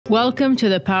Welcome to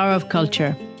The Power of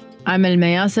Culture. I'm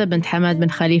Mayassa bint Hamad bin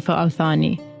Khalifa Al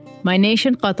Thani. My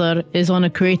nation, Qatar, is on a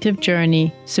creative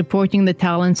journey supporting the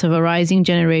talents of a rising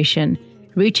generation,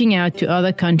 reaching out to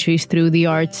other countries through the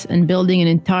arts and building an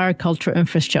entire cultural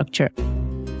infrastructure.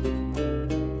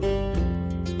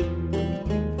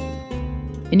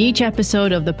 In each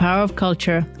episode of The Power of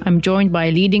Culture, I'm joined by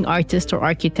a leading artist or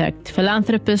architect,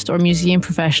 philanthropist or museum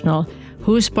professional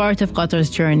who's part of Qatar's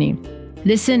journey.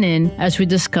 Listen in as we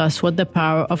discuss what the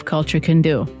power of culture can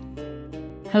do.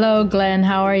 Hello, Glenn.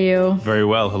 How are you? Very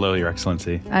well. Hello, Your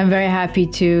Excellency. I'm very happy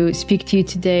to speak to you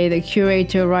today, the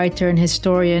curator, writer, and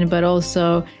historian, but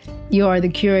also you are the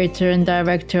curator and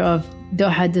director of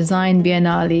Doha Design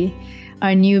Biennial,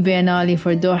 our new biennale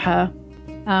for Doha.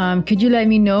 Could you let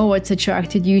me know what's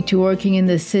attracted you to working in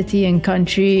this city and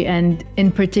country, and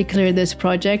in particular this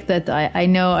project that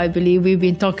I believe we've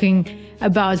been talking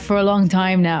about for a long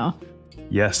time now?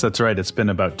 Yes, that's right. It's been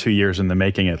about 2 years in the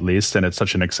making at least, and it's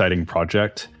such an exciting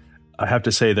project. I have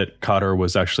to say that Qatar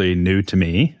was actually new to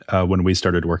me when we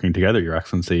started working together, Your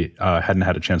Excellency. I hadn't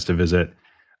had a chance to visit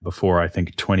before, I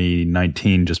think,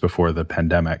 2019, just before the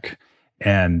pandemic.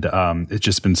 And it's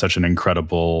just been such an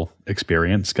incredible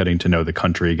experience, getting to know the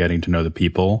country, getting to know the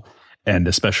people, and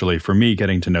especially for me,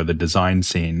 getting to know the design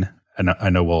scene. And I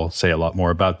know we'll say a lot more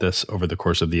about this over the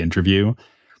course of the interview.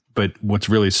 But what's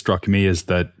really struck me is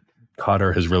that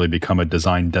Qatar has really become a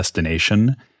design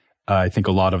destination. I think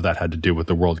a lot of that had to do with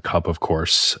the World Cup, of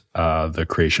course, the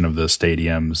creation of the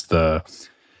stadiums, the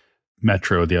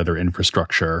metro, the other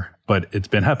infrastructure, but it's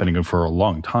been happening for a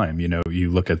long time. You know, you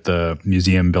look at the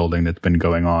museum building that's been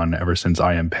going on ever since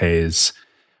I.M. Pei's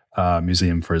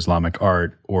Museum for Islamic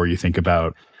Art, or you think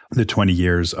about the 20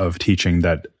 years of teaching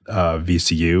that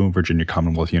VCU, Virginia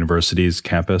Commonwealth University's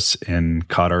campus in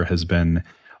Qatar, has been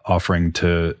offering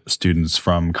to students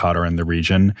from Qatar and the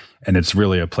region. And it's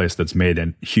really a place that's made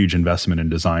a huge investment in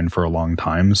design for a long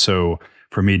time. So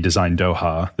for me, Design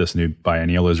Doha, this new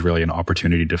biennial, is really an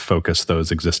opportunity to focus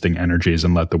those existing energies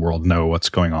and let the world know what's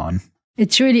going on.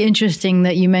 It's really interesting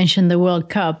that you mentioned the World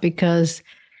Cup, because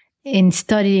in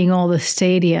studying all the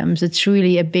stadiums, it's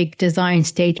really a big design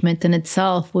statement in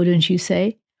itself, wouldn't you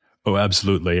say? Oh,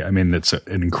 absolutely. I mean, it's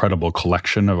an incredible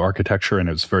collection of architecture, and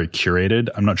it's very curated.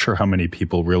 I'm not sure how many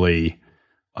people really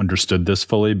understood this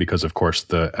fully, because of course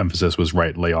the emphasis was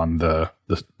rightly on the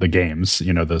games,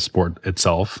 you know, the sport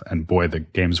itself, and boy, the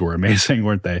games were amazing,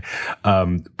 weren't they?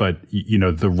 But you know,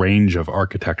 the range of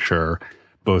architecture,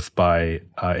 both by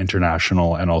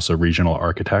international and also regional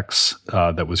architects,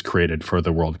 that was created for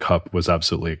the World Cup was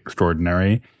absolutely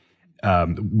extraordinary.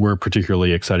 We're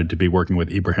particularly excited to be working with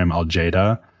Ibrahim Al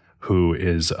Jada, who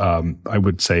is, I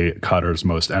would say, Qatar's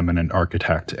most eminent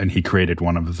architect, and he created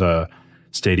one of the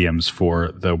stadiums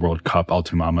for the World Cup, Al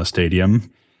Tumama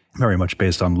Stadium, very much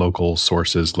based on local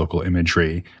sources, local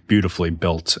imagery, beautifully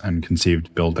built and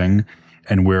conceived building.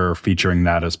 And we're featuring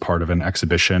that as part of an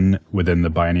exhibition within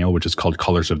the biennial, which is called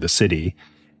Colors of the City.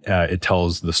 It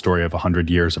tells the story of 100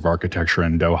 years of architecture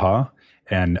in Doha,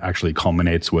 and actually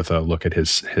culminates with a look at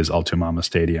his Al Tumama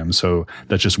Stadium. So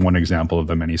that's just one example of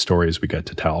the many stories we get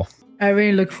to tell. I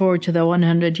really look forward to the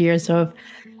 100 years of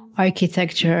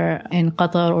architecture in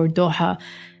Qatar or Doha.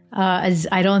 As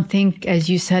I don't think, as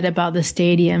you said about the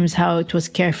stadiums, how it was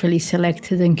carefully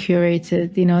selected and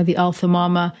curated. You know, the Al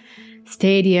Tumama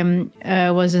Stadium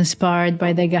was inspired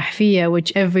by the Gahfiya,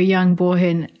 which every young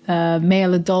boy and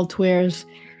male adult wears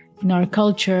in our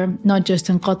culture, not just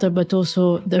in Qatar, but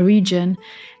also the region.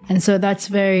 And so that's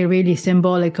really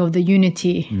symbolic of the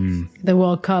unity the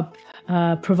World Cup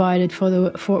provided for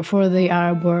the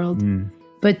Arab world.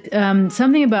 But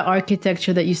something about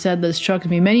architecture that you said that struck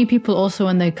me. Many people also,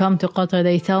 when they come to Qatar,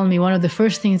 they tell me one of the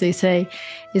first things they say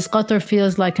is Qatar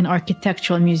feels like an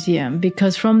architectural museum,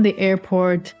 because from the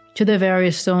airport to the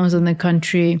various zones in the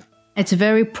country, it's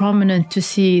very prominent to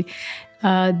see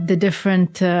the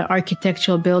different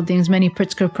architectural buildings. Many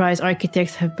Pritzker Prize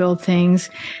architects have built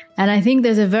things. And I think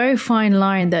there's a very fine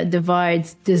line that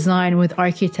divides design with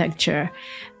architecture.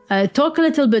 Talk a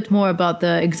little bit more about the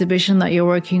exhibition that you're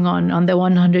working on the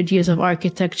 100 years of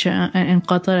architecture in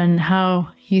Qatar, and how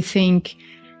you think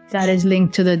that is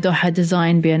linked to the Doha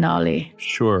Design Biennale.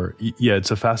 Sure. Yeah, it's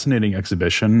a fascinating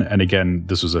exhibition. And again,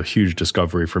 this was a huge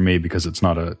discovery for me, because it's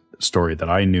not a story that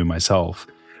I knew myself.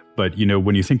 But, you know,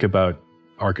 when you think about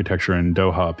architecture in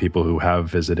Doha, people who have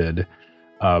visited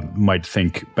might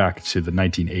think back to the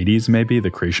 1980s, maybe,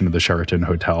 the creation of the Sheraton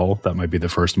Hotel. That might be the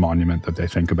first monument that they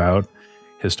think about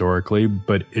historically.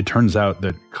 But it turns out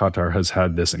that Qatar has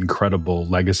had this incredible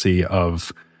legacy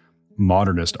of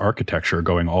modernist architecture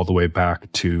going all the way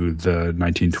back to the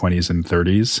 1920s and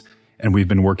 30s. And we've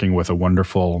been working with a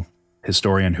wonderful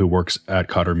historian who works at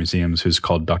Qatar Museums who's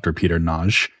called Dr. Peter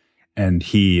Naj. And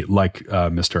he, like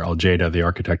Mr. Al-Jada, the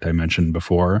architect I mentioned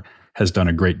before, has done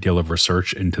a great deal of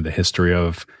research into the history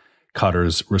of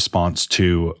Qatar's response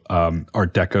to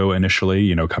Art Deco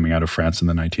initially, coming out of France in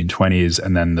the 1920s,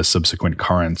 and then the subsequent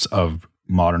currents of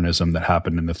modernism that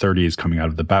happened in the 30s coming out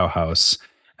of the Bauhaus,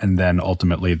 and then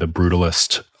ultimately the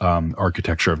brutalist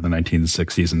architecture of the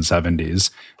 1960s and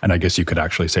 70s. And I guess you could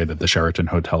actually say that the Sheraton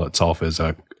Hotel itself is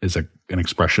an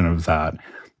expression of that.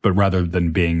 But rather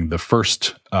than being the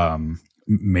first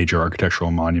major architectural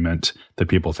monument that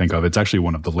people think of, it's actually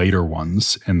one of the later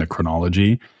ones in the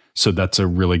chronology. So that's a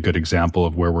really good example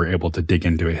of where we're able to dig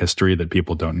into a history that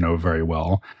people don't know very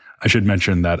well. I should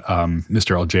mention that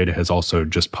Mr. Al-Jada has also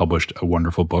just published a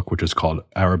wonderful book, which is called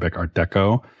Arabic Art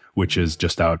Deco, which is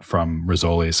just out from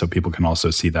Rizzoli. So people can also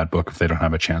see that book if they don't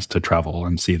have a chance to travel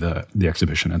and see the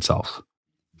exhibition itself.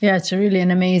 Yeah, it's really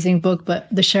an amazing book, but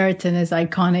the Sheraton is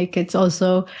iconic. It's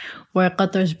also where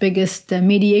Qatar's biggest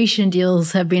mediation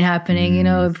deals have been happening.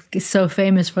 It's so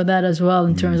famous for that as well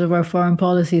in terms of our foreign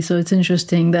policy. So it's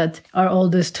interesting that our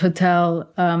oldest hotel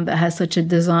that has such a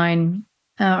design,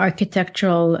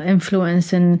 architectural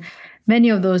influence, and many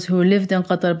of those who lived in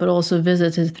Qatar but also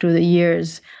visited through the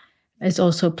years, is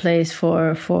also a place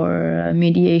for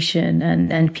mediation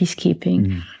and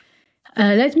peacekeeping.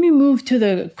 Let me move to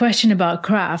the question about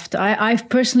craft. I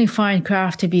personally find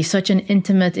craft to be such an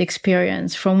intimate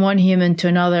experience from one human to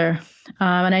another.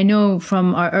 And I know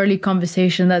from our early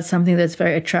conversation, that's something that's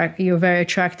you're very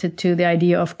attracted to, the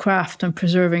idea of craft and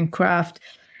preserving craft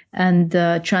and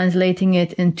translating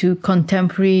it into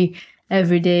contemporary,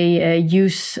 everyday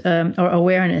use or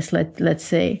awareness, let's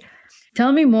say.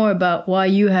 Tell me more about why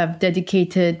you have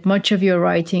dedicated much of your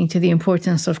writing to the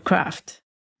importance of craft.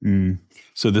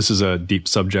 So this is a deep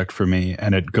subject for me,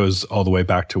 and it goes all the way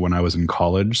back to when I was in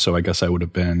college. So I guess I would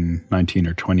have been 19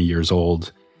 or 20 years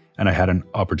old, and I had an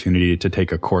opportunity to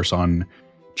take a course on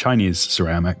Chinese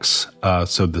ceramics.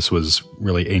 So this was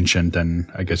really ancient and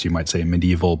I guess you might say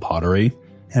medieval pottery.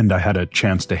 And I had a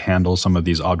chance to handle some of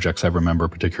these objects. I remember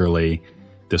particularly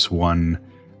this one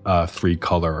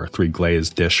three-color or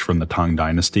three-glazed dish from the Tang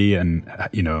Dynasty, and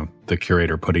the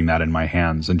curator putting that in my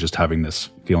hands and just having this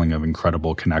feeling of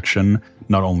incredible connection,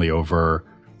 not only over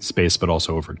space but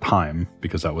also over time,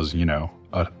 because that was a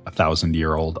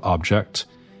 1,000-year-old object.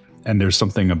 And there's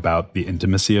something about the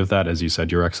intimacy of that, as you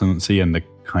said, Your Excellency, and the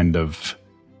kind of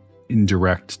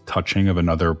indirect touching of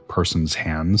another person's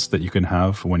hands that you can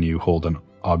have when you hold an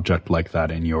object like that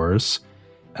in yours.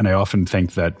 And I often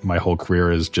think that my whole career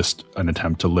is just an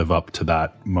attempt to live up to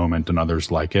that moment and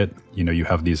others like it. You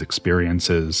have these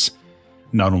experiences,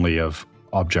 not only of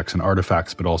objects and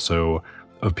artifacts, but also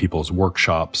of people's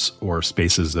workshops or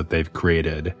spaces that they've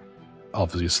created.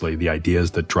 Obviously, the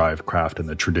ideas that drive craft and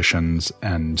the traditions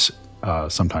and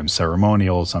sometimes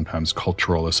ceremonial, sometimes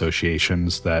cultural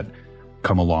associations that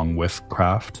come along with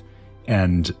craft.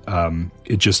 And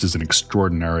it just is an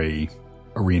extraordinary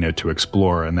arena to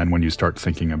explore. And then when you start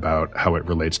thinking about how it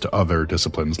relates to other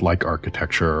disciplines like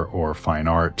architecture or fine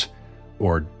art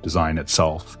or design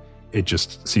itself, it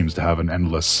just seems to have an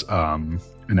endless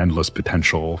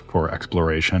potential for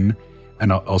exploration.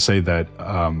 And I'll say that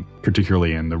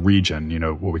particularly in the region,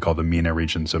 what we call the MENA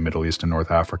region, so Middle East and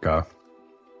North Africa,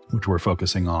 which we're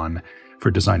focusing on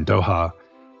for Design Doha,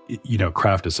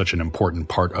 craft is such an important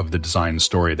part of the design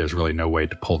story. There's really no way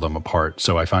to pull them apart.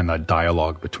 So I find that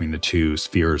dialogue between the two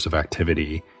spheres of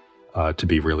activity to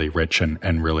be really rich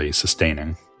and really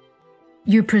sustaining.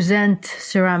 You present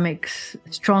ceramics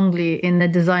strongly in the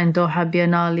Design Doha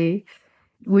Biennial.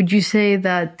 Would you say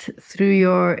that through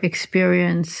your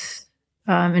experience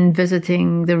in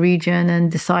visiting the region and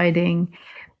deciding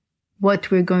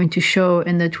what we're going to show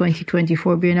in the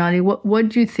 2024 Biennale, what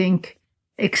do you think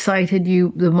excited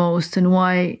you the most, and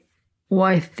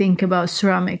why think about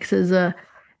ceramics as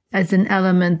an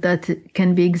element that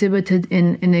can be exhibited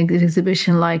in an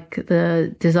exhibition like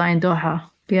the Design Doha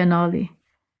Biennale?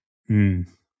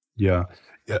 Yeah.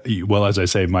 Well, as I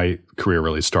say, my career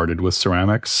really started with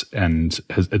ceramics, and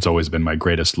it's always been my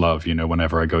greatest love.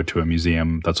 Whenever I go to a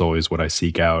museum, that's always what I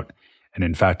seek out. And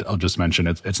in fact, I'll just mention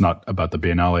it's not about the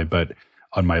Biennale, but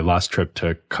on my last trip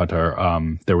to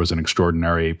Qatar, there was an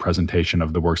extraordinary presentation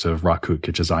of the works of Raku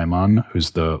Kichizaiman,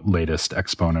 who's the latest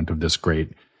exponent of this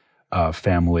great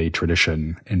family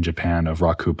tradition in Japan of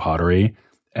Raku pottery.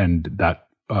 And that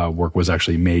work was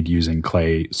actually made using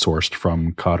clay sourced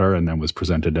from Qatar and then was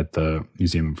presented at the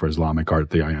Museum for Islamic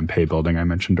Art, the IMP building I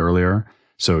mentioned earlier.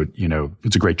 So,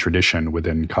 it's a great tradition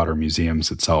within Qatar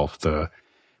museums itself, the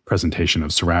presentation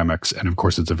of ceramics. And of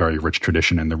course, it's a very rich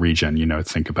tradition in the region.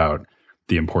 Think about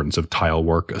the importance of tile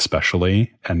work,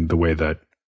 especially, and the way that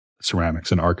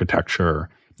ceramics and architecture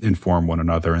inform one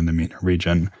another in the MENA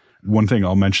region. One thing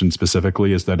I'll mention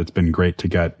specifically is that it's been great to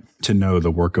get to know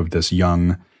the work of this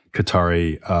young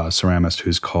Qatari ceramist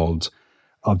who's called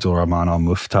Abdulrahman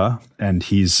Al-Mufta, and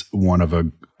he's one of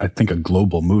I think a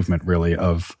global movement really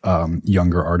of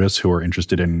younger artists who are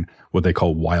interested in what they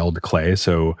call wild clay.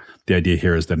 So the idea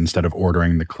here is that instead of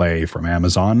ordering the clay from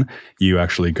Amazon, you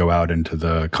actually go out into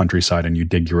the countryside and you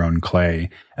dig your own clay.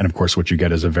 And of course, what you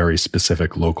get is a very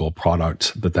specific local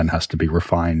product that then has to be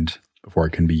refined before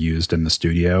it can be used in the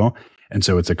studio. And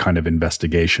so it's a kind of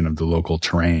investigation of the local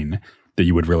terrain that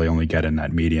you would really only get in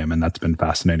that medium. And that's been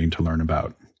fascinating to learn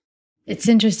about. It's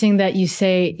interesting that you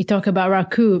talk about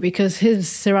Raku, because his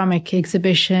ceramic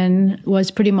exhibition was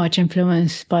pretty much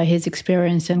influenced by his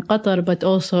experience in Qatar, but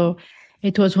also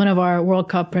it was one of our World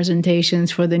Cup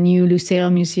presentations for the new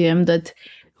Lusail Museum that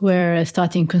we're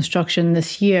starting construction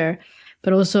this year.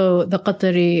 But also the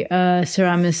Qatari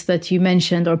ceramist that you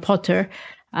mentioned, or potter,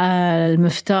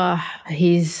 Al-Miftah,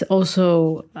 he's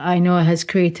also, I know, has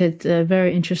created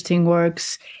very interesting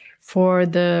works for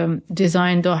the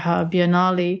Design Doha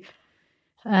Biennial.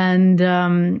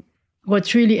 And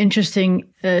what's really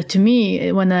interesting to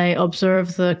me when I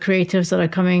observe the creatives that are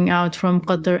coming out from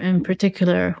Qatar in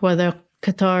particular, whether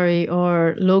Qatari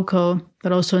or local,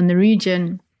 but also in the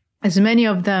region, as many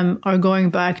of them are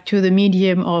going back to the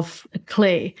medium of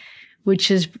clay, which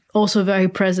is also very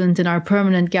present in our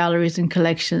permanent galleries and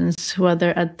collections,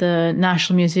 whether at the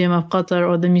National Museum of Qatar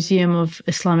or the Museum of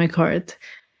Islamic Art.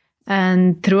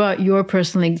 And throughout your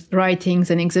personal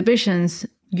writings and exhibitions,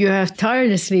 you have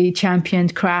tirelessly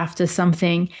championed craft as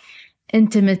something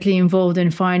intimately involved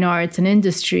in fine arts and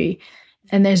industry,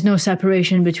 and there's no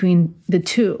separation between the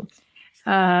two.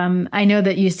 I know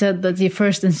that you said that the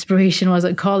first inspiration was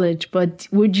at college, but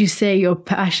would you say your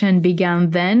passion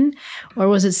began then, or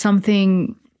was it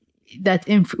something that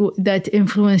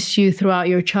influenced you throughout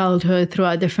your childhood,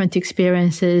 throughout different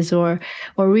experiences, or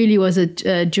really was it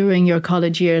during your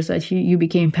college years that you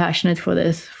became passionate for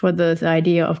the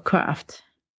idea of craft?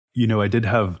 I did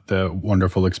have the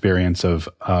wonderful experience of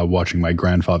watching my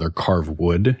grandfather carve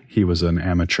wood. He was an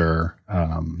amateur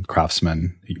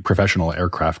craftsman, professional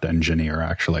aircraft engineer,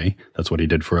 actually. That's what he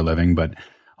did for a living. But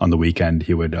on the weekend,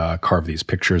 he would carve these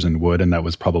pictures in wood. And that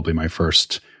was probably my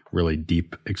first really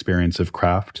deep experience of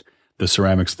craft. The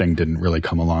ceramics thing didn't really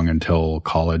come along until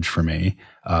college for me.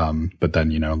 But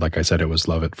then, like I said, it was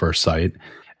love at first sight.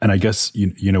 And I guess,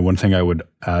 one thing I would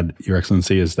add, Your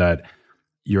Excellency, is that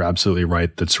you're absolutely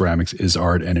right that ceramics is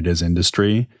art and it is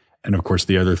industry. And of course,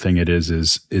 the other thing it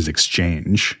is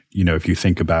exchange. If you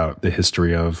think about the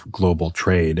history of global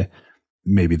trade,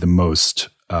 maybe the most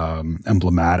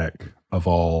emblematic of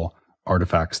all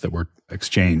artifacts that were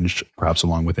exchanged, perhaps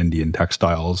along with Indian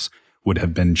textiles, would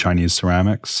have been Chinese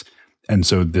ceramics. And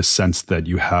so this sense that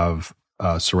you have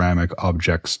ceramic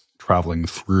objects traveling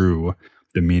through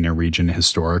the MENA region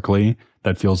historically,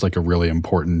 that feels like a really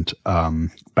important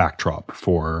backdrop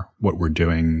for what we're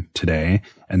doing today.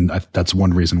 And that's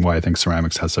one reason why I think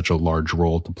ceramics has such a large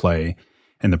role to play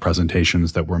in the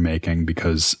presentations that we're making,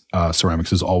 because ceramics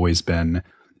has always been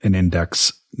an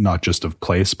index, not just of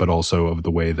place, but also of the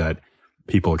way that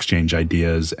people exchange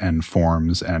ideas and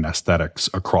forms and aesthetics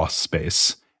across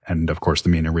space. And of course, the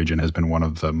MENA region has been one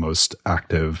of the most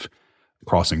active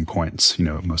crossing points,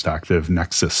 most active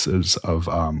nexuses of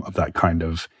that kind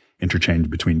of interchange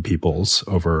between peoples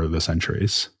over the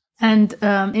centuries. And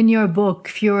in your book,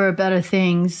 Fewer Better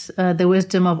Things, The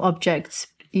Wisdom of Objects,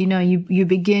 you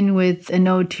begin with a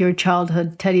note to your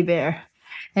childhood teddy bear.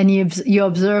 And you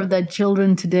observe that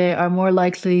children today are more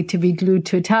likely to be glued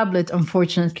to a tablet,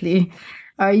 unfortunately.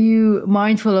 Are you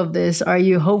mindful of this? Are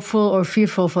you hopeful or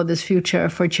fearful for this future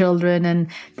for children and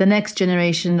the next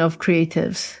generation of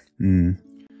creatives?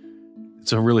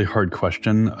 It's a really hard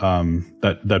question.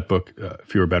 That book,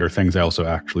 Fewer Better Things, I also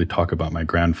actually talk about my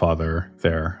grandfather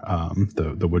there,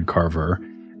 the wood carver.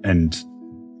 And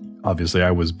obviously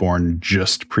I was born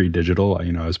just pre-digital.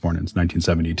 I was born in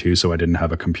 1972, so I didn't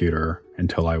have a computer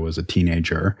until I was a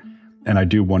teenager. And I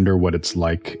do wonder what it's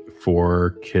like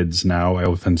for kids now. I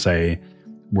often say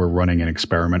we're running an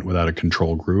experiment without a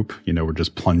control group. We're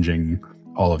just plunging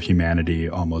all of humanity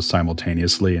almost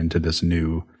simultaneously into this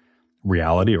new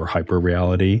reality or hyper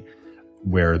reality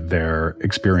where they're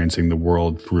experiencing the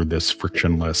world through this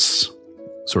frictionless,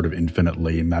 sort of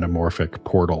infinitely metamorphic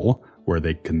portal where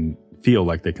they can feel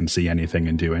like they can see anything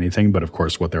and do anything. But of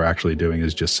course, what they're actually doing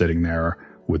is just sitting there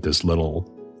with this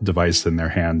little device in their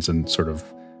hands and sort of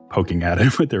poking at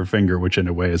it with their finger, which in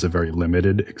a way is a very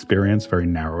limited experience, very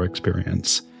narrow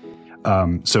experience.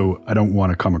 So I don't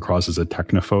want to come across as a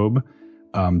technophobe,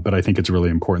 but I think it's really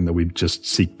important that we just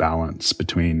seek balance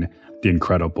between the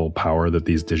incredible power that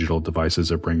these digital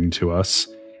devices are bringing to us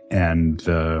and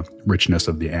the richness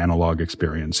of the analog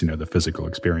experience, the physical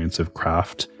experience of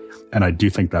craft. And I do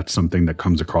think that's something that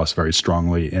comes across very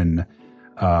strongly in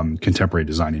contemporary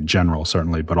design in general,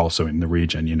 certainly, but also in the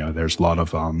region. There's a lot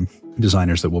of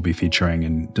designers that we'll be featuring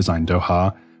in Design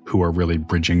Doha who are really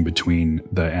bridging between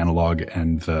the analog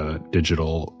and the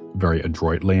digital very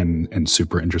adroitly and in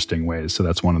super interesting ways. So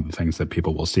that's one of the things that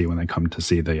people will see when they come to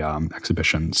see the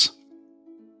exhibitions.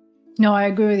 No, I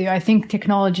agree with you. I think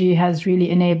technology has really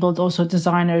enabled also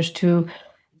designers to,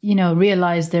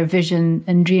 realize their vision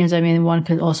and dreams. I mean, one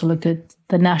could also look at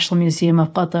the National Museum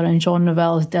of Qatar and Jean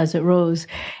Nouvel's Desert Rose.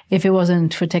 If it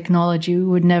wasn't for technology, we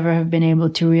would never have been able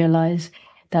to realize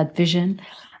that vision.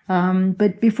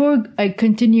 But before I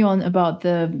continue on about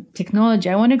the technology,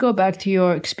 I want to go back to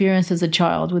your experience as a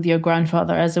child with your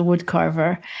grandfather as a wood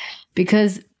carver,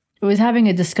 because I was having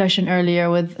a discussion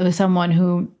earlier with someone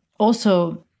who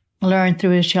also learned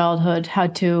through his childhood how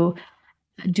to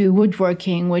do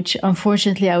woodworking, which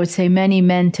unfortunately I would say many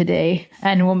men today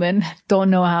and women don't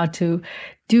know how to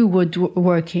do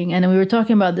woodworking. And we were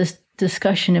talking about this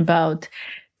discussion about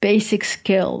basic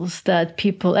skills that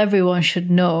everyone should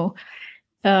know,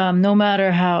 no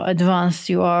matter how advanced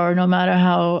you are, no matter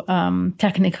how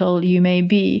technical you may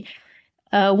be.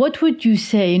 What would you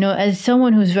say, as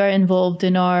someone who's very involved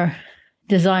in our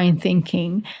design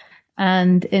thinking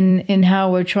and in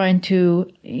how we're trying to,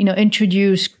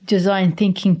 introduce design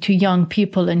thinking to young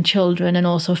people and children and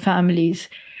also families,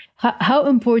 how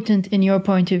important, in your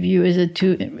point of view, is it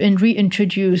to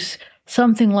reintroduce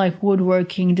something like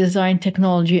woodworking, design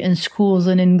technology in schools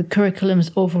and in the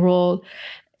curriculums overall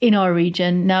in our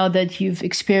region? Now that you've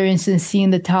experienced and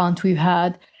seen the talent we've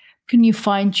had, can you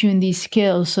fine-tune these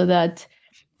skills so that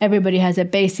everybody has a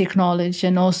basic knowledge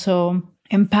and also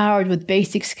empowered with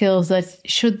basic skills that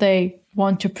should they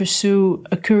want to pursue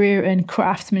a career in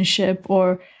craftsmanship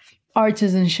or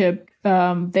artisanship,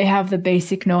 they have the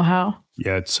basic know-how?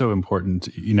 Yeah, it's so important.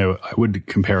 I would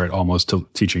compare it almost to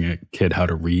teaching a kid how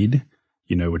to read,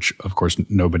 which of course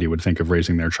nobody would think of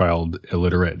raising their child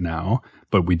illiterate now,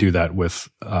 but we do that with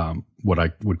what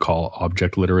I would call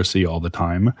object literacy all the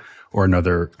time. Or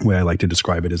another way I like to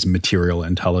describe it is material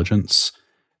intelligence.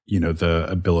 The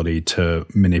ability to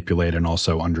manipulate and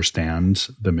also understand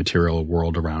the material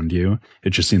world around you. It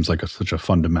just seems like such a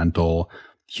fundamental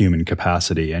human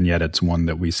capacity, and yet it's one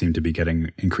that we seem to be getting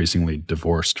increasingly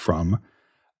divorced from.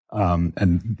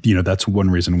 And that's one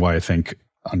reason why I think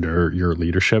under your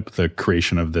leadership, the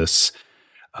creation of this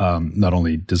not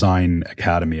only design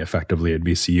academy effectively at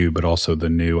VCU, but also the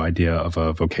new idea of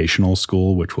a vocational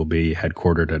school, which will be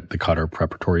headquartered at the Qatar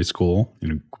Preparatory School,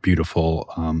 beautiful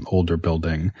older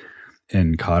building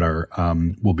in Qatar,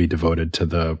 will be devoted to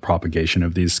the propagation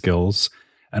of these skills.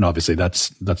 And obviously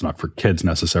that's not for kids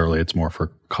necessarily, it's more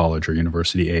for college or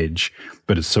university age,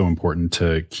 but it's so important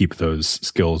to keep those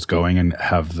skills going and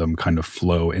have them kind of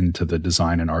flow into the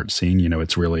design and art scene.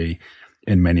 It's really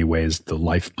in many ways the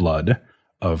lifeblood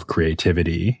of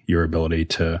creativity. Your ability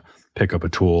to pick up a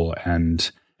tool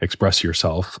and express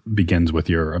yourself begins with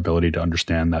your ability to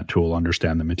understand that tool,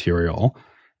 understand the material.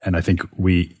 And I think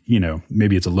we,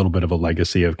 maybe it's a little bit of a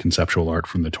legacy of conceptual art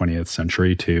from the 20th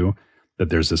century too, that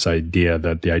there's this idea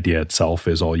that the idea itself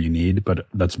is all you need, but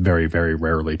that's very, very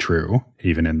rarely true.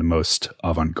 Even in the most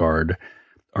avant-garde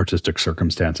artistic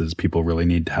circumstances, people really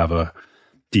need to have a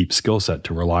deep skill set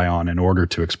to rely on in order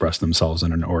to express themselves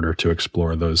and in order to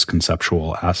explore those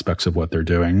conceptual aspects of what they're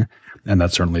doing. And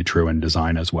that's certainly true in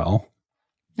design as well.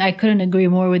 I couldn't agree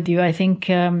more with you. I think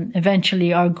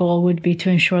eventually our goal would be to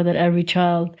ensure that every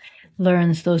child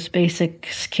learns those basic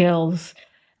skills,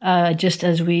 just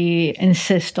as we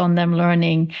insist on them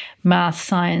learning math,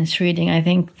 science, reading. I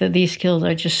think that these skills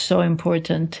are just so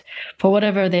important for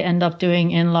whatever they end up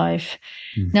doing in life.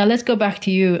 Now, let's go back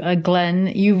to you, Glenn.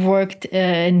 You've worked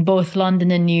in both London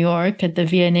and New York at the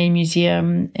V&A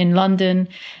Museum in London,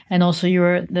 and also you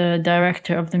were the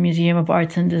director of the Museum of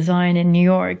Arts and Design in New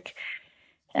York.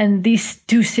 And these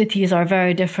two cities are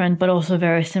very different, but also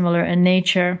very similar in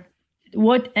nature.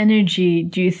 What energy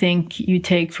do you think you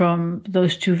take from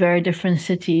those two very different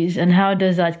cities? And how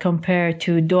does that compare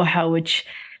to Doha, which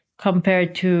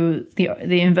compared to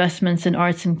the investments in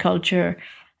arts and culture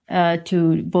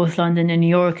to both London and New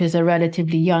York is a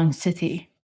relatively young city?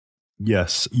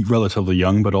 Yes, relatively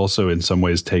young, but also in some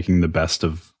ways taking the best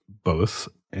of both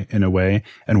in a way.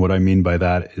 And what I mean by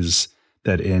that is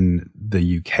that in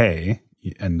the UK,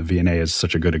 and the V&A is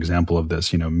such a good example of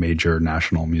this, major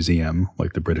national museum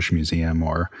like the British Museum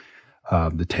or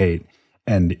the Tate,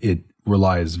 and it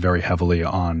relies very heavily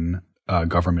on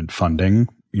government funding,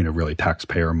 really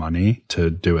taxpayer money to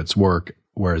do its work.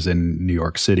 Whereas in New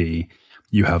York City,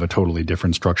 you have a totally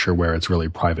different structure where it's really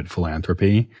private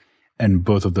philanthropy. And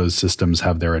both of those systems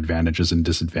have their advantages and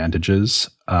disadvantages.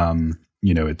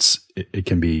 It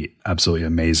can be absolutely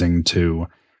amazing to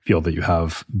feel that you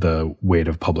have the weight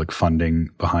of public funding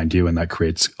behind you, and that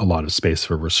creates a lot of space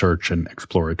for research and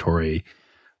exploratory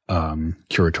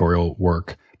curatorial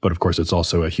work. But of course, it's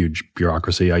also a huge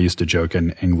bureaucracy. I used to joke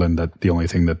in England that the only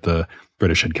thing that the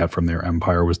British had kept from their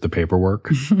empire was the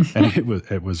paperwork. And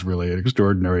it was really an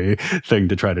extraordinary thing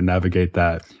to try to navigate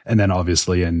that. And then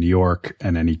obviously in New York,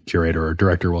 and any curator or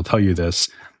director will tell you this,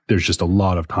 there's just a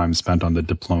lot of time spent on the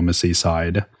diplomacy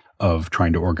side of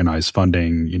trying to organize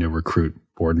funding, recruit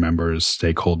board members,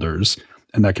 stakeholders.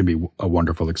 And that can be a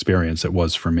wonderful experience. It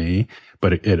was for me,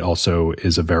 but it also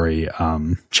is a very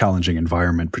challenging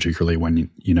environment, particularly when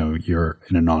you're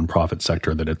in a nonprofit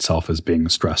sector that itself is being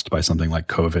stressed by something like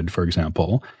COVID, for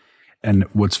example. And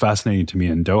what's fascinating to me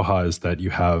in Doha is that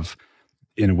you have,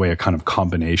 in a way, a kind of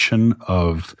combination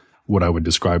of what I would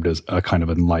describe as a kind of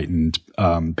enlightened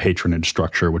patronage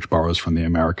structure, which borrows from the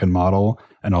American model,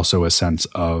 and also a sense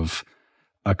of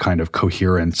a kind of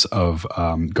coherence of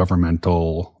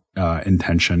governmental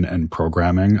intention and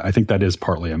programming. I think that is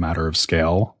partly a matter of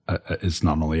scale. It's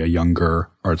not only a younger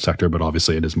art sector, but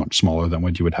obviously it is much smaller than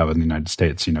what you would have in the United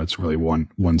States. It's really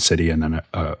one city and then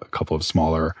a couple of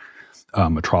smaller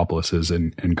metropolises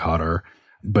in Qatar.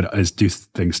 But I do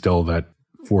think still that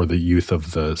for the youth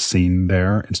of the scene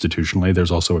there institutionally,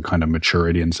 there's also a kind of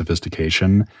maturity and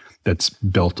sophistication that's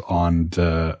built on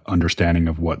the understanding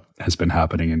of what has been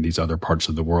happening in these other parts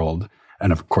of the world.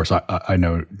 And of course, I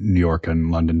know New York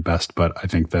and London best, but I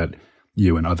think that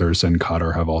you and others in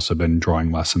Qatar have also been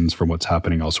drawing lessons from what's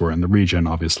happening elsewhere in the region,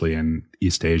 obviously in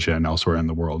East Asia and elsewhere in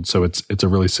the world. So it's a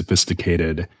really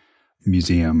sophisticated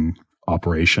museum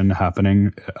operation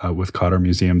happening with Qatar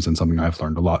museums, and something I've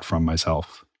learned a lot from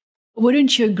myself.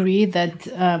 Wouldn't you agree that,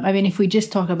 if we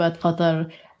just talk about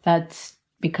Qatar, that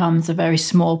becomes a very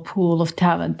small pool of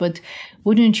talent, but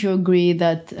wouldn't you agree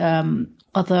that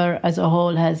Qatar as a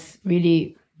whole has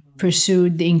really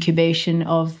pursued the incubation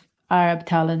of Arab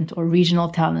talent or regional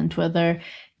talent, whether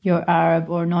you're Arab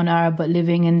or non-Arab, but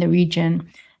living in the region,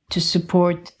 to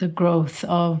support the growth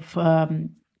of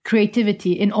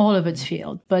creativity in all of its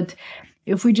fields. But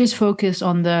if we just focus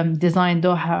on the Design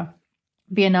Doha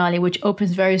Biennale, which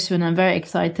opens very soon, I'm very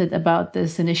excited about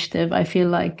this initiative. I feel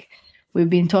like we've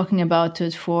been talking about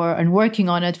it and working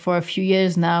on it for a few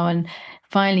years now, and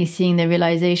finally seeing the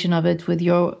realization of it with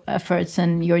your efforts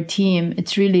and your team.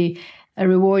 It's really a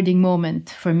rewarding moment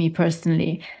for me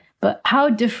personally. But how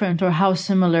different or how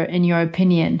similar, in your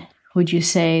opinion, would you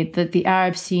say that the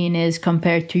Arab scene is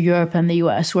compared to Europe and the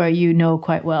US, where you know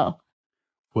quite well?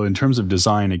 Well, in terms of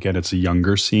design, again, it's a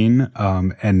younger scene,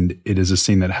 and it is a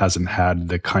scene that hasn't had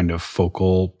the kind of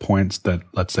focal points that,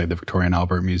 let's say, the Victoria and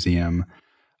Albert Museum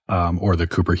or the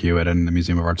Cooper Hewitt and the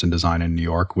Museum of Arts and Design in New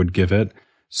York would give it.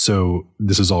 So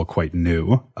this is all quite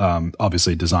new.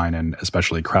 Obviously, design and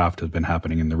especially craft have been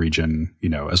happening in the region,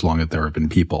 as long as there have been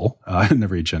people in the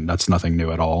region. That's nothing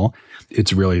new at all.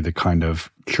 It's really the kind of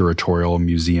curatorial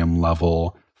museum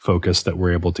level focus that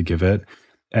we're able to give it.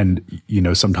 And,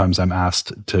 sometimes I'm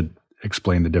asked to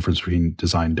explain the difference between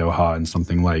Design Doha and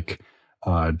something like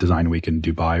Design Week in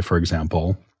Dubai, for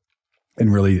example.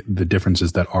 And really the difference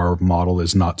is that our model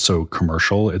is not so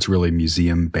commercial. It's really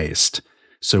museum based.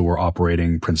 So we're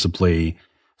operating principally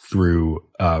through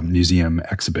museum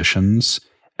exhibitions.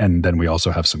 And then we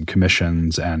also have some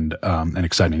commissions and an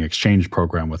exciting exchange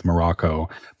program with Morocco.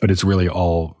 But it's really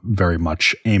all very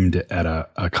much aimed at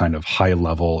a kind of high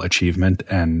level achievement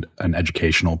and an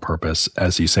educational purpose,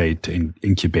 as you say, to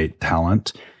incubate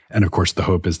talent. And of course, the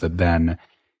hope is that then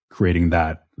creating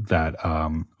that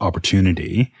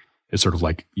opportunity is sort of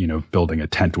like, building a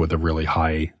tent with a really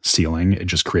high ceiling. It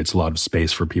just creates a lot of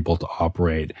space for people to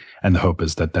operate. And the hope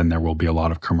is that then there will be a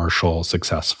lot of commercial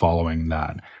success following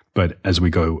that. But as we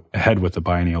go ahead with the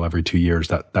biennial every 2 years,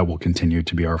 that will continue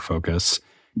to be our focus,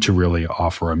 to really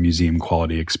offer a museum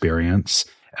quality experience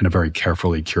and a very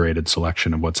carefully curated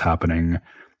selection of what's happening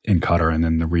in Qatar and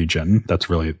in the region. That's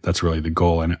really the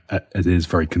goal. And it is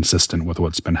very consistent with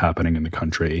what's been happening in the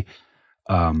country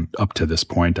up to this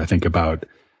point. I think about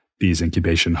these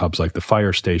incubation hubs like the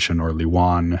Fire Station or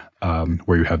Liwan,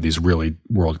 where you have these really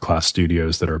world-class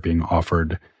studios that are being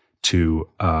offered to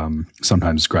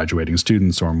sometimes graduating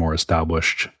students or more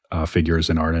established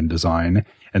figures in art and design.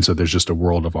 And so there's just a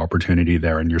world of opportunity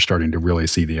there, and you're starting to really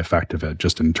see the effect of it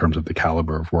just in terms of the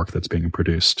caliber of work that's being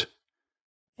produced.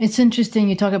 It's interesting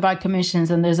you talk about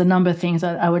commissions, and there's a number of things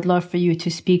that I would love for you to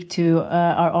speak to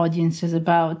our audiences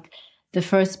about. The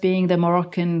first being the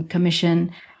Moroccan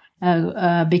commission,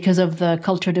 because of the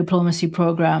culture diplomacy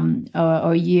program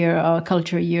or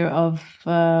culture year of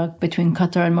between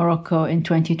Qatar and Morocco in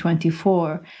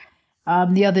 2024.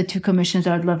 The other two commissions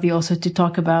I'd love you also to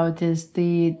talk about is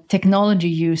the technology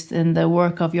used in the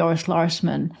work of Joris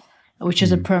Larsman, which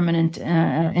is a permanent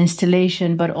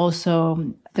installation, but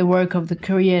also the work of the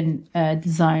Korean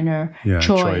designer,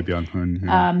 Choi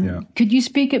Byung-hun. Could you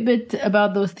speak a bit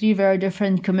about those three very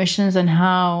different commissions and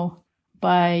how,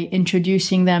 by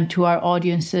introducing them to our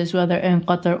audiences, whether in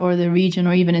Qatar or the region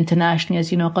or even internationally, as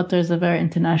you know, Qatar is a very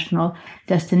international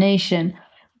destination,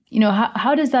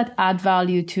 how does that add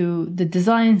value to the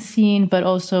design scene, but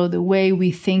also the way we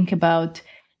think about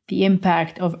the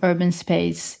impact of urban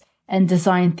space and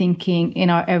design thinking in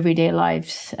our everyday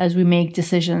lives as we make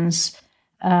decisions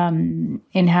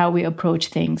in how we approach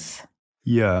things?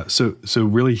 Yeah, so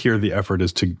really here the effort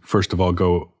is to, first of all,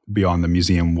 go beyond the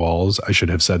museum walls. I should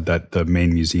have said that the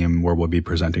main museum where we'll be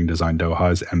presenting Design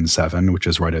Doha is M7, which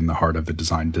is right in the heart of the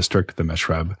design district, the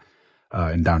Meshreb,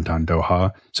 in downtown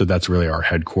Doha. So that's really our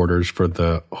headquarters for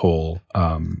the whole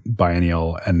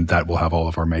biennial, and that will have all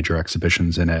of our major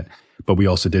exhibitions in it. But we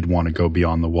also did want to go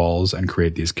beyond the walls and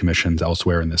create these commissions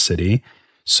elsewhere in the city.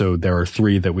 So there are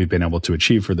three that we've been able to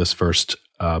achieve for this first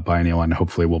biennial, and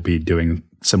hopefully we'll be doing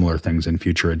similar things in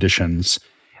future editions.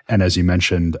 And as you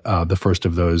mentioned, the first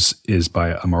of those is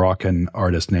by a Moroccan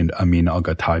artist named Amin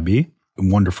Al-Ghatabi, a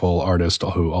wonderful artist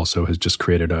who also has just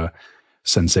created a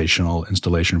sensational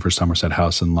installation for Somerset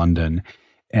House in London.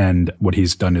 And what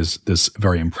he's done is this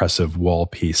very impressive wall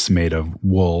piece made of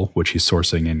wool, which he's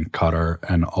sourcing in Qatar,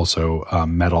 and also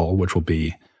metal, which will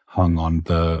be hung on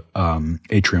the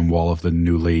atrium wall of the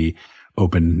newly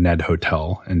opened Ned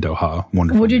Hotel in Doha.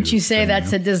 Wonderful. Wouldn't you say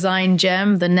that's a design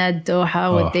gem, the Ned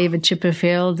Doha with David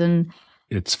Chipperfield and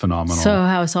it's phenomenal. Soho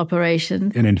House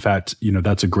operation. And in fact,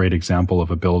 that's a great example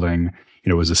of a building.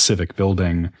 It was a civic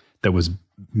building that was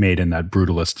made in that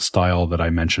brutalist style that I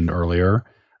mentioned earlier.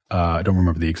 I don't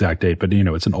remember the exact date, but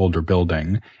it's an older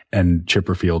building, and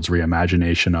Chipperfield's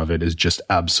reimagination of it is just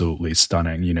absolutely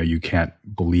stunning. You can't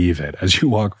believe it as you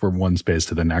walk from one space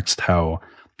to the next, how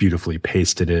beautifully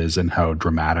paced it is and how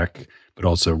dramatic, but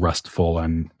also restful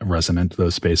and resonant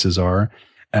those spaces are.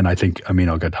 And I think Amin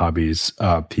Al-Ghatabi's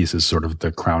piece is sort of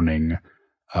the crowning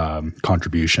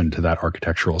contribution to that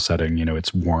architectural setting.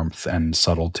 Its warmth and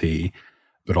subtlety,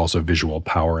 but also visual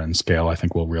power and scale, I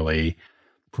think will really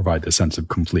provide the sense of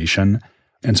completion.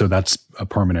 And so that's a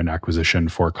permanent acquisition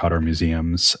for Qatar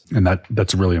museums. And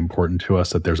that's really important to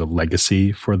us, that there's a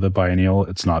legacy for the biennial.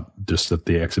 It's not just that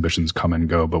the exhibitions come and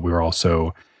go, but we're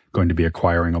also going to be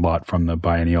acquiring a lot from the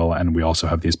biennial. And we also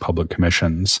have these public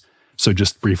commissions. So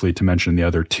just briefly to mention the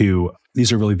other two,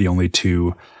 these are really the only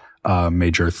two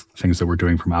major things that we're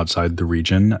doing from outside the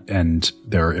region. And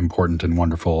they're important and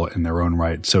wonderful in their own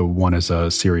right. So one is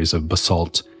a series of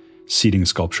basalt seating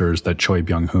sculptures that Choi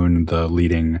Byung-hun, the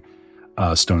leading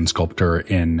stone sculptor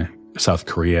in South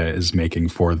Korea, is making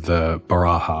for the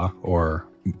Baraha, or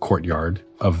courtyard,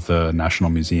 of the National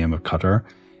Museum of Qatar.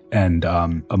 And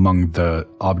among the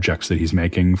objects that he's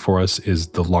making for us is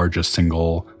the largest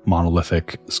single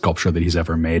monolithic sculpture that he's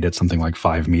ever made. It's something like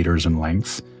 5 meters in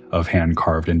length of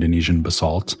hand-carved Indonesian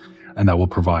basalt. And that will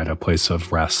provide a place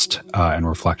of rest and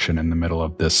reflection in the middle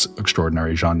of this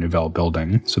extraordinary Jean Nouvel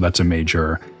building. So that's a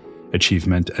major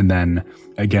achievement. And then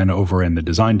again, over in the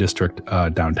design district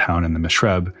downtown in the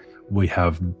Meshreb, we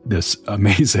have this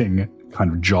amazing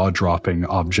kind of jaw-dropping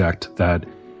object that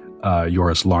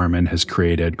Joris Larsman has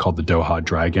created called the Doha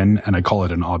Dragon. And I call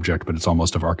it an object, but it's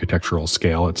almost of architectural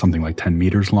scale. It's something like 10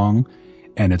 meters long,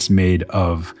 and it's made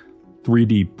of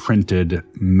 3D printed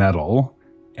metal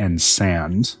and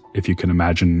sand. If you can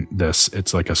imagine this,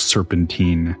 it's like a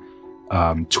serpentine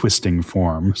twisting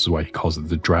form. This is why he calls it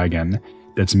the dragon.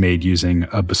 That's made using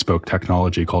a bespoke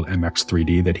technology called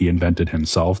MX3D that he invented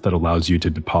himself, that allows you to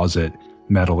deposit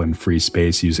metal in free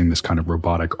space using this kind of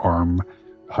robotic arm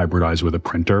hybridized with a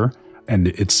printer. And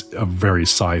it's a very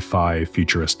sci-fi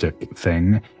futuristic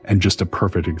thing, and just a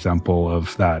perfect example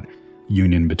of that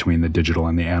union between the digital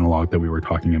and the analog that we were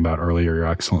talking about earlier, Your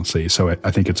Excellency. So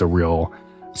I think it's a real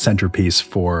centerpiece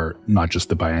for not just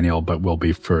the biennial, but will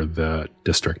be for the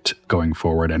district going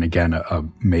forward. And again, a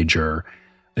major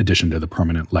addition to the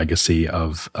permanent legacy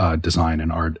of design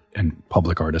and art, and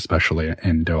public art, especially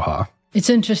in Doha. It's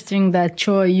interesting that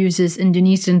Choi uses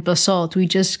Indonesian basalt. We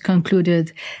just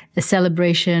concluded a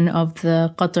celebration of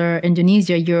the Qatar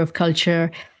Indonesia Year of Culture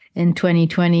in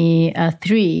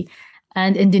 2023.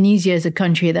 And Indonesia is a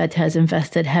country that has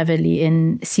invested heavily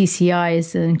in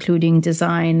CCIs, including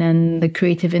design and the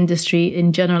creative industry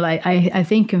in general. I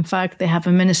think, in fact, they have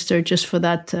a minister just for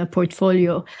that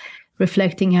portfolio,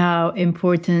 reflecting how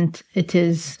important it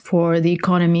is for the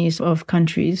economies of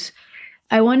countries.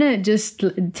 I want to just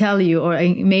tell you, or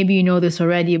maybe you know this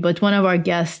already, but one of our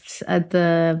guests at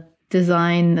the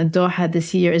Design Doha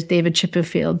this year is David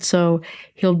Chipperfield. So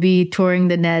he'll be touring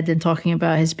the NED and talking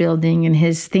about his building and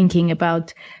his thinking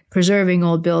about preserving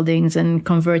old buildings and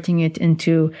converting it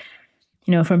into,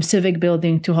 from civic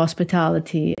building to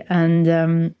hospitality.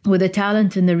 And with the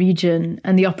talent in the region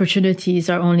and the opportunities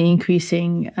are only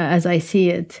increasing as I see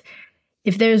it.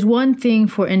 If there's one thing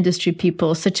for industry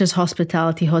people, such as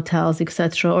hospitality, hotels,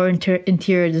 etc., or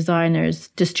interior designers,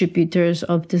 distributors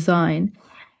of design,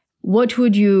 what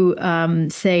would you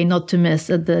say not to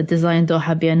miss at the Design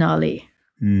Doha Biennale?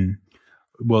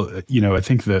 Well, I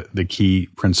think the key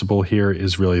principle here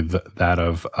is really that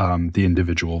of the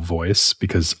individual voice,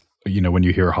 because, when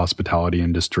you hear hospitality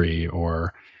industry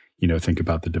or think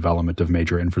about the development of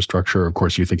major infrastructure. Of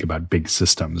course, you think about big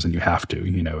systems, and you have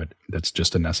to. That's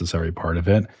just a necessary part of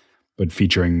it. But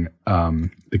featuring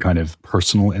the kind of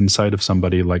personal insight of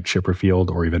somebody like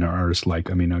Chipperfield, or even an artist like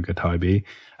Amina Gataibi,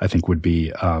 I think would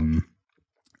be.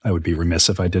 I would be remiss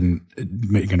if I didn't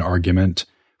make an argument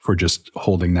for just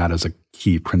holding that as a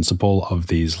key principle of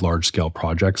these large-scale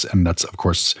projects, and that's of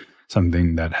course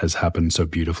something that has happened so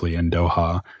beautifully in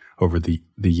Doha. Over the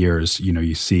years,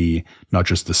 you see not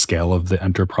just the scale of the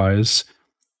enterprise,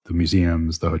 the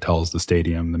museums, the hotels, the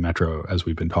stadium, the metro, as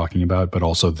we've been talking about, but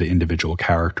also the individual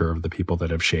character of the people that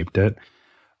have shaped it.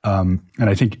 And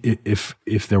I think if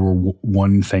there were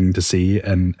one thing to see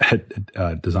and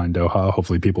at Design Doha,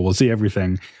 hopefully people will see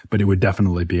everything, but it would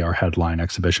definitely be our headline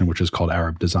exhibition, which is called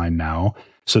Arab Design Now.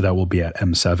 So that will be at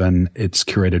M7. It's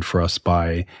curated for us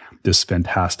by this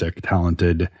fantastic,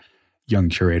 talented young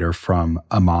curator from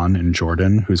Amman in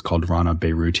Jordan, who's called Rana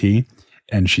Beiruti.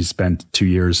 And she spent 2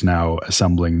 years now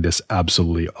assembling this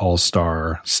absolutely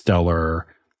all-star, stellar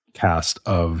cast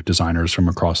of designers from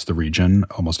across the region,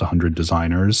 almost 100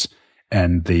 designers.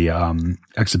 And the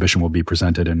exhibition will be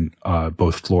presented in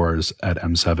both floors at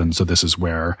M7. So this is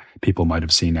where people might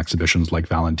have seen exhibitions like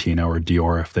Valentino or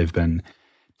Dior if they've been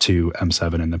to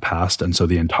M7 in the past. And so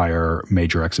the entire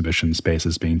major exhibition space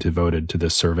is being devoted to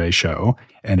this survey show.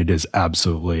 And it is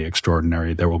absolutely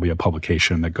extraordinary. There will be a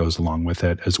publication that goes along with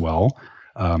it as well,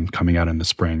 coming out in the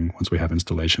spring once we have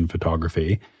installation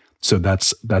photography. So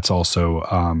that's also,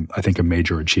 I think, a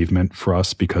major achievement for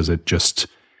us, because it just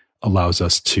allows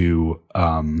us to,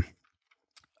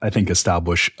 I think,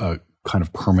 establish a kind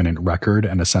of permanent record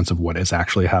and a sense of what is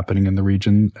actually happening in the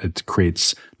region. It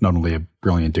creates not only a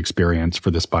brilliant experience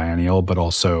for this biennial, but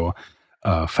also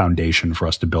a foundation for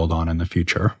us to build on in the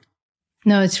future.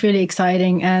 No, it's really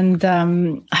exciting. And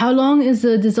how long is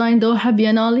the Design Doha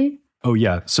Biennale? Oh,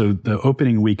 yeah. So the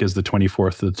opening week is the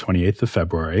 24th to the 28th of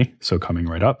February, so coming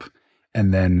right up.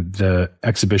 And then the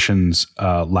exhibitions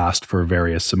last for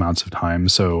various amounts of time.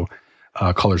 So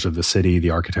Colors of the City, the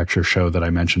architecture show that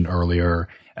I mentioned earlier,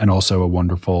 and also a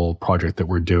wonderful project that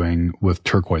we're doing with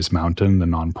Turquoise Mountain, the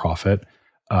nonprofit,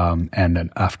 and an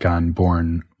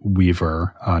Afghan-born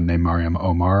weaver named Mariam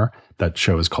Omar. That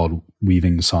show is called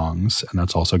Weaving Songs, and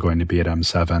that's also going to be at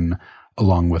M7,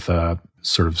 along with a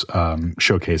sort of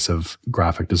showcase of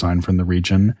graphic design from the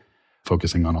region,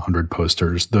 focusing on 100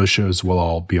 posters. Those shows will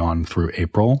all be on through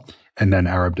April. And then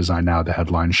Arab Design Now, the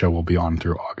headline show, will be on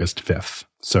through August 5th.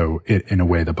 So in a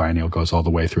way, the biennial goes all the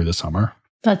way through the summer.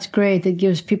 That's great. It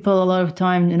gives people a lot of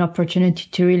time and opportunity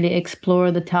to really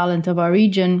explore the talent of our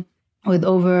region, with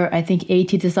over, I think,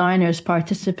 80 designers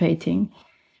participating.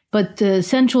 But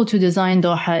central to Design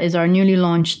Doha is our newly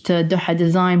launched Doha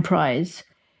Design Prize.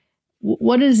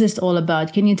 What is this all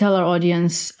about? Can you tell our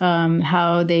audience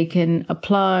how they can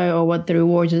apply, or what the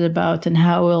reward is about, and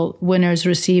how will winners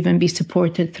receive and be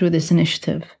supported through this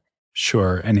initiative?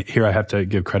 Sure. And here I have to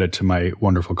give credit to my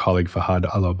wonderful colleague, Fahad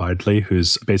Al-Obaidli,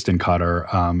 who's based in Qatar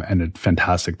and a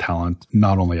fantastic talent,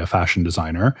 not only a fashion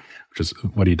designer, which is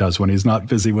what he does when he's not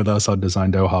busy with us on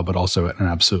Design Doha, but also an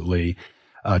absolutely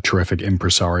terrific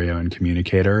impresario and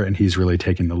communicator. And he's really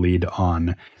taken the lead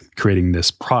on creating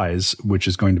this prize, which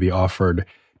is going to be offered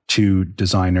to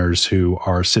designers who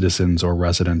are citizens or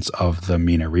residents of the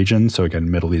MENA region. So again,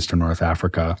 Middle East or North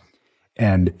Africa.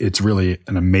 And it's really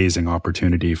an amazing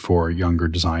opportunity for younger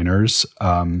designers.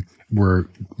 We're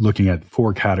looking at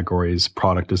 4 categories: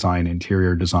 product design,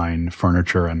 interior design,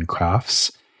 furniture, and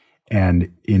crafts.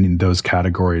 And in those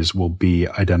categories, we'll be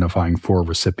identifying 4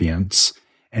 recipients,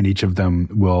 and each of them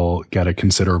will get a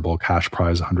considerable cash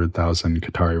prize, 100,000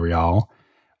 Qatari Riyal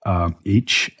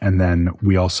each. And then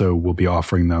we also will be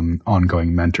offering them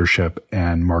ongoing mentorship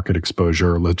and market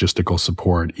exposure, logistical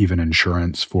support, even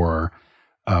insurance for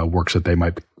works that they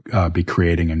might be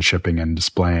creating and shipping and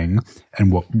displaying.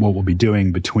 And what we'll be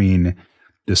doing between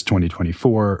this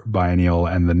 2024 biennial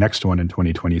and the next one in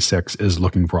 2026 is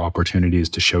looking for opportunities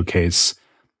to showcase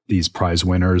these prize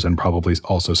winners and probably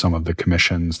also some of the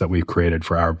commissions that we've created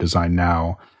for Arab Design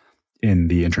Now in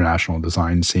the international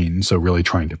design scene. So really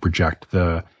trying to project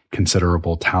the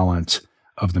considerable talent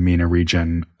of the MENA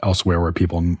region elsewhere where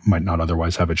people might not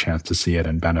otherwise have a chance to see it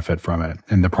and benefit from it.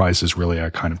 And the prize is really a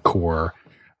kind of core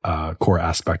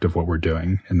aspect of what we're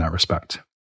doing in that respect.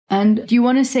 And do you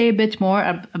want to say a bit more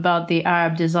about the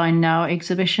Arab Design Now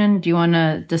exhibition? Do you want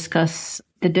to discuss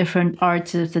the different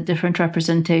artists, the different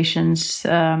representations,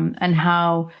 and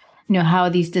how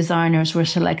these designers were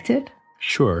selected?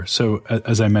 Sure. So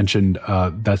as I mentioned,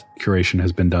 that curation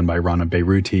has been done by Rana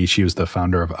Beiruti. She was the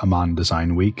founder of Amman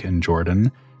Design Week in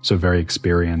Jordan. So very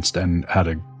experienced and had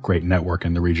a great network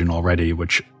in the region already,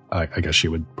 which I guess she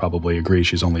would probably agree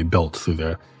she's only built through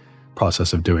the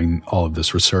process of doing all of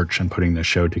this research and putting this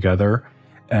show together.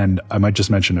 And I might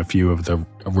just mention a few of the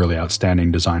really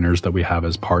outstanding designers that we have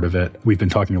as part of it. We've been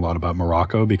talking a lot about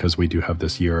Morocco because we do have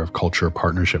this year of culture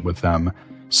partnership with them.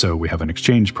 So we have an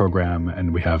exchange program,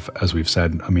 and we have, as we've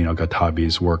said, Amin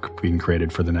Al-Ghattabi's work being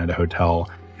created for the Neda Hotel.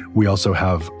 We also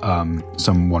have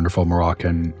some wonderful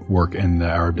Moroccan work in the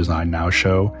Arab Design Now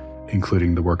show,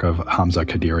 including the work of Hamza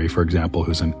Kadiri, for example,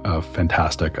 who's a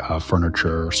fantastic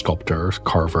furniture sculptor,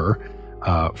 carver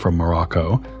from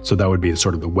Morocco. So that would be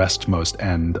sort of the westmost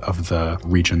end of the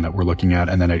region that we're looking at.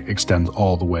 And then it extends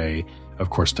all the way, of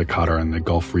course, to Qatar and the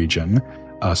Gulf region.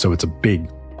 So it's a big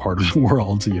part of the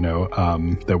world,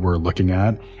 that we're looking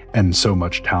at, and so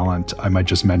much talent. I might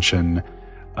just mention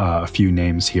a few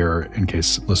names here in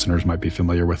case listeners might be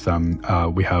familiar with them.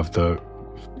 We have the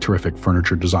terrific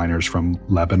furniture designers from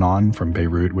Lebanon, from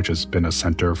Beirut, which has been a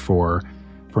center for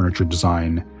furniture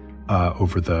design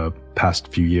over the past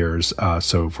few years.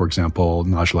 So, for example,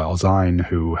 Najla Al-Zain,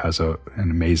 who has an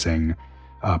amazing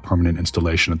permanent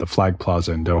installation at the Flag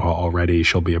Plaza in Doha already.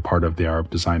 She'll be a part of the Arab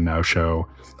Design Now show.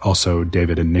 Also,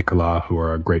 David and Nicola, who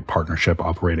are a great partnership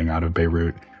operating out of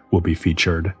Beirut, will be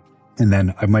featured. And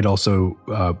then I might also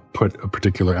put a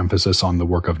particular emphasis on the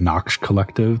work of Naqsh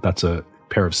Collective. That's a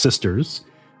pair of sisters,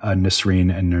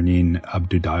 Nisreen and Nerneen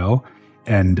Abdudail.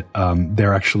 And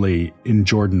they're actually in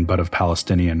Jordan, but of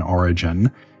Palestinian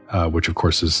origin, which of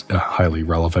course is highly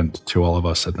relevant to all of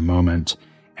us at the moment.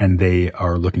 And they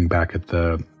are looking back at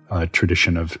the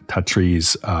tradition of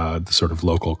Tatriz, the sort of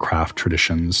local craft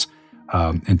traditions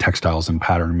in textiles and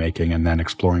pattern making, and then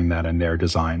exploring that in their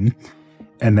design.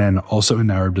 And then also in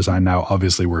Arab Design Now,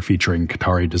 obviously we're featuring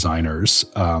Qatari designers,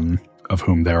 of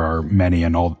whom there are many,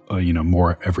 and all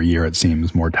more every year it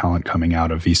seems, more talent coming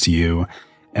out of VCU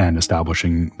and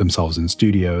establishing themselves in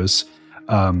studios.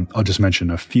 I'll just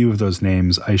mention a few of those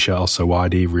names. Aisha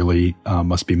Al-Sawadi really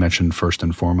must be mentioned first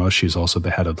and foremost. She's also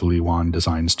the head of the Liwan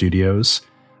Design Studios,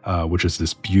 which is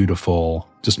this beautiful,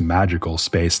 just magical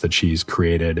space that she's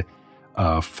created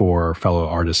for fellow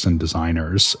artists and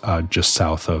designers just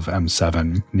south of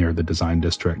M7 near the Design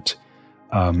District.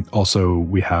 Also,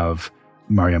 we have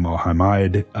Mariam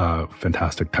Al-Hamaid,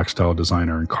 fantastic textile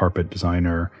designer and carpet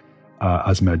designer.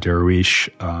 Azma Darwish,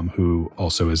 who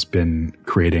also has been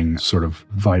creating sort of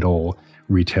vital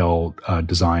retail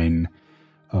design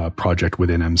project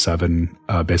within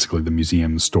M7, basically the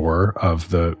museum store of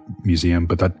the museum,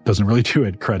 but that doesn't really do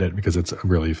it credit because it's a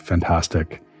really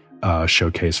fantastic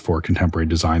showcase for contemporary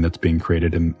design that's being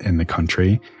created in the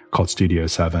country called Studio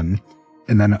 7.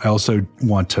 And then I also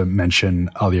want to mention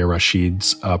Alia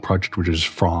Rashid's project, which is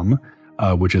From,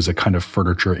 which is a kind of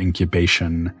furniture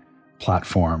incubation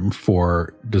platform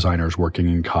for designers working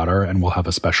in Qatar, and we'll have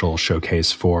a special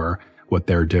showcase for what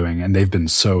they're doing. And they've been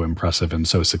so impressive and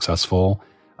so successful,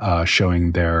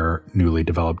 showing their newly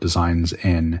developed designs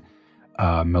in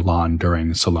Milan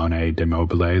during Salone de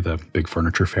Mobile, the big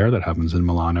furniture fair that happens in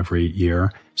Milan every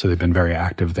year. So they've been very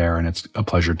active there, and it's a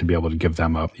pleasure to be able to give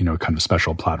them a kind of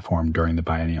special platform during the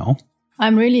biennial.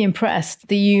 I'm really impressed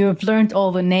that you've learned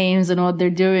all the names and what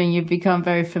they're doing. You've become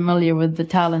very familiar with the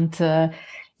talent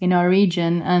in our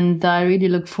region. And I really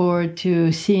look forward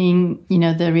to seeing,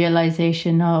 the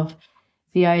realization of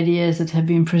the ideas that have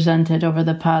been presented over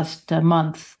the past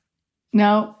month.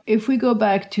 Now, if we go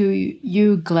back to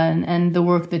you, Glenn, and the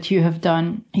work that you have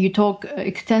done, you talk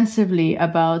extensively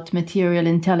about material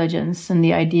intelligence and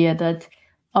the idea that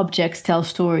objects tell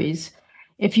stories.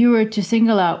 If you were to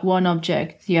single out one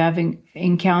object you have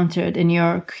encountered in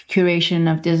your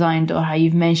curation of Design Doha,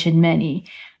 you've mentioned many.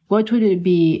 What would it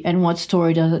be, and what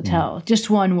story does it tell? Just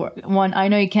one word. One. I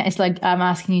know you can't. It's like I'm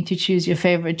asking you to choose your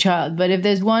favorite child, but if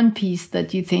there's one piece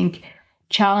that you think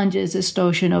challenges this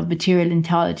notion of material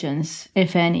intelligence,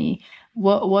 if any,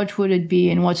 what would it be,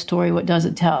 and what story? What does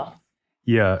it tell?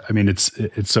 Yeah, I mean, it's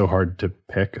so hard to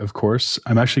pick, of course.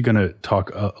 I'm actually going to talk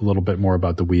a little bit more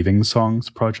about the Weaving Songs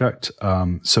project.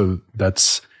 So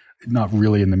that's not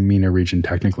really in the MENA region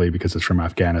technically because it's from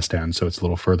Afghanistan, so it's a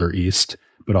little further east,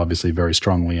 but obviously very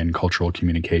strongly in cultural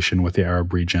communication with the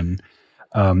Arab region.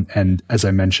 And as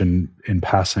I mentioned in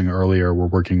passing earlier, we're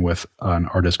working with an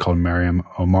artist called Maryam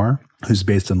Omar, who's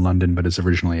based in London, but is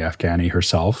originally Afghani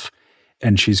herself.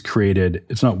 And she's created,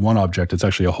 it's not one object, it's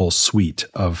actually a whole suite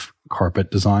of carpet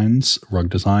designs, rug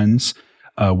designs,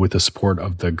 with the support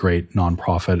of the great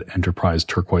nonprofit enterprise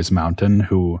Turquoise Mountain,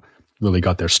 who really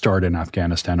got their start in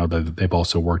Afghanistan, although they've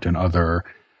also worked in other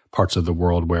parts of the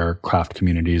world where craft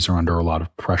communities are under a lot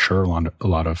of pressure, a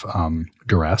lot of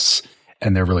duress.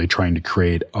 And they're really trying to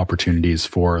create opportunities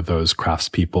for those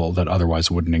craftspeople that otherwise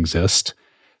wouldn't exist.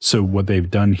 So what they've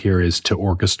done here is to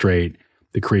orchestrate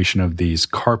the creation of these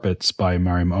carpets by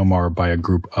Maryam Omar by a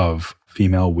group of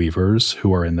female weavers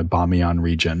who are in the Bamiyan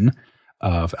region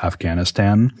of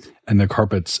Afghanistan. And the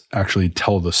carpets actually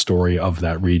tell the story of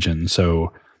that region.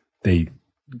 So they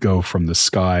go from the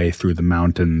sky through the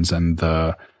mountains and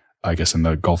I guess in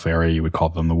the Gulf area, you would call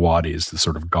them the wadis, the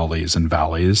sort of gullies and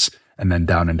valleys, and then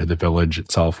down into the village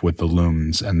itself with the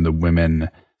looms and the women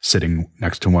sitting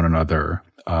next to one another,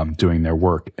 doing their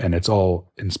work. And it's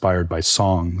all inspired by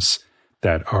songs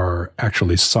that are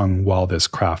actually sung while this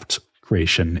craft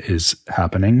creation is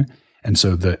happening. And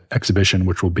so the exhibition,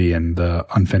 which will be in the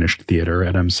Unfinished Theater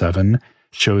at M7,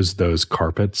 shows those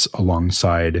carpets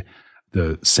alongside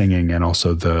the singing and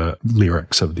also the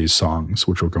lyrics of these songs,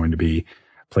 which we're going to be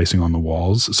placing on the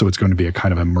walls. So it's going to be a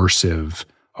kind of immersive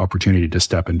opportunity to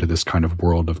step into this kind of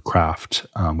world of craft,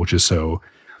 which is so,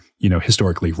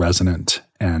 historically resonant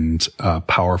and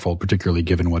powerful, particularly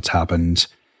given what's happened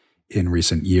in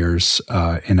recent years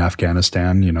in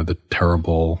Afghanistan, the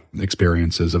terrible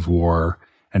experiences of war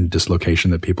and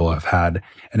dislocation that people have had.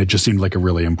 And it just seemed like a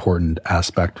really important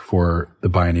aspect for the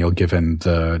biennial, given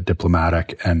the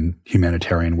diplomatic and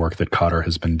humanitarian work that Qatar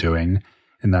has been doing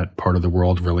in that part of the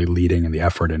world, really leading in the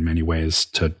effort in many ways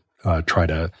to try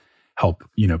to help,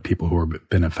 people who have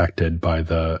been affected by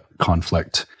the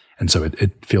conflict. And so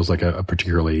it feels like a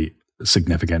particularly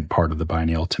significant part of the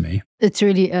biennial to me. It's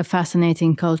really a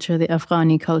fascinating culture, the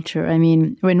Afghani culture. I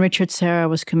mean, when Richard Serra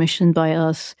was commissioned by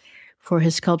us for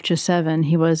his sculpture 7,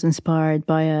 he was inspired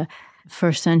by a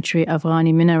first century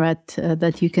Afghani minaret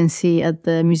that you can see at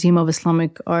the Museum of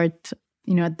Islamic Art,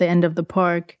 at the end of the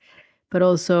park. But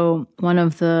also one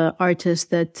of the artists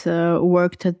that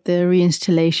worked at the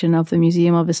reinstallation of the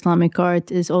Museum of Islamic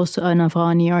Art is also an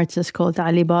Afghani artist called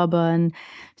Ali Baba. And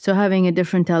so having a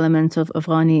different element of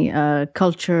Afghani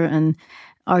culture and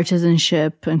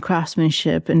artisanship and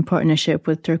craftsmanship in partnership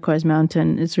with Turquoise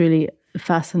Mountain is really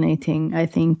fascinating, I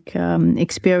think,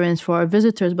 experience for our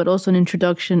visitors, but also an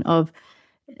introduction of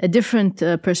a different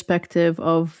perspective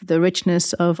of the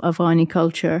richness of Afghani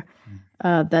culture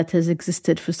that has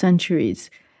existed for centuries.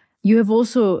 You have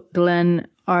also, Glenn,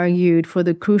 argued for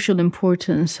the crucial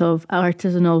importance of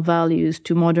artisanal values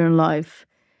to modern life.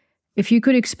 If you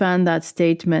could expand that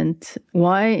statement,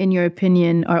 why, in your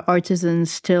opinion, are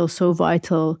artisans still so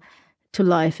vital to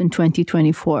life in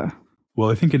 2024? Well,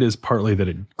 I think it is partly that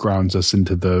it grounds us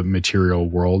into the material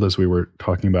world, as we were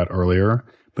talking about earlier.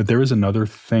 But there is another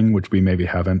thing which we maybe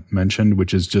haven't mentioned,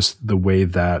 which is just the way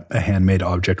that a handmade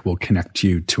object will connect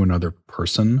you to another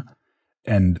person,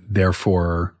 and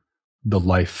therefore the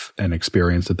life and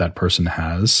experience that that person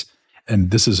has.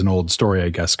 And this is an old story, I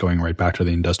guess, going right back to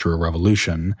the Industrial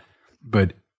Revolution.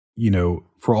 But,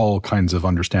 for all kinds of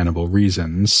understandable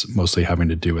reasons, mostly having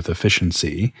to do with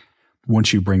efficiency,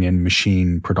 once you bring in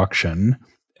machine production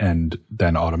and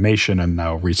then automation and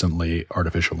now recently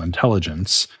artificial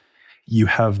intelligence, you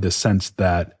have the sense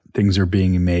that things are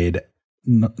being made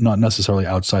not necessarily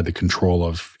outside the control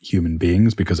of human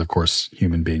beings, because of course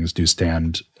human beings do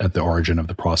stand at the origin of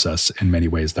the process. In many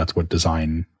ways, that's what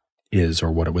design is,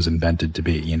 or what it was invented to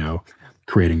be,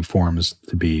 creating forms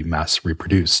to be mass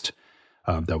reproduced.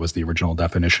 That was the original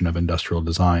definition of industrial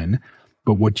design.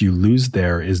 But what you lose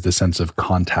there is the sense of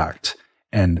contact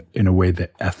and, in a way, the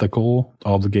ethical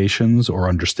obligations or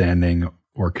understanding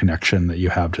or connection that you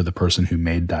have to the person who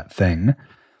made that thing.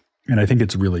 And I think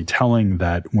it's really telling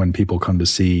that when people come to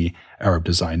see Arab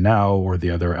Design Now or the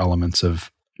other elements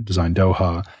of Design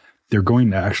Doha, they're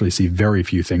going to actually see very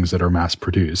few things that are mass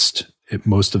produced.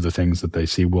 Most of the things that they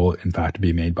see will in fact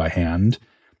be made by hand.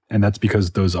 And that's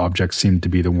because those objects seem to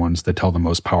be the ones that tell the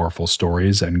most powerful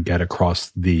stories and get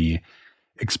across the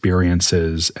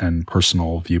experiences and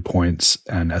personal viewpoints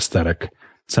and aesthetic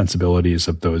sensibilities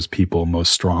of those people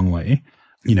most strongly.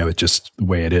 It's just the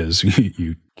way it is.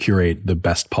 You curate the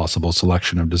best possible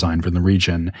selection of design from the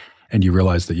region, and you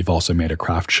realize that you've also made a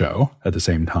craft show at the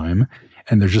same time.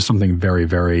 And there's just something very,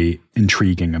 very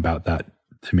intriguing about that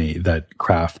to me, that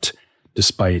craft,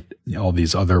 despite all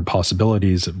these other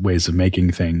possibilities, ways of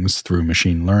making things through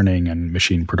machine learning and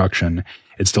machine production,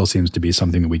 it still seems to be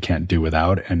something that we can't do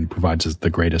without and provides us the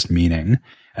greatest meaning.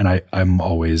 And I'm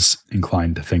always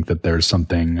inclined to think that there's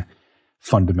something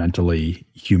fundamentally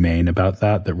humane about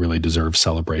that really deserves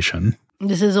celebration.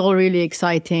 This is all really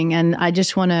exciting. And I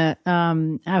just want to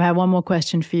have one more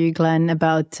question for you, Glenn,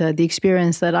 about the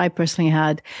experience that I personally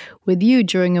had with you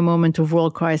during a moment of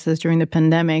world crisis, during the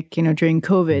pandemic, during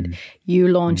COVID. You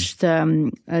launched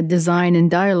a Design and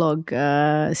Dialogue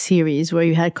series where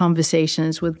you had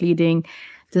conversations with leading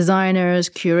designers,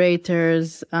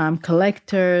 curators,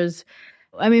 collectors.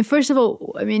 First of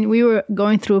all, we were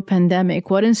going through a pandemic.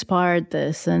 What inspired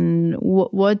this? And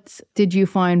what did you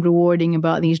find rewarding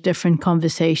about these different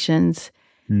conversations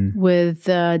with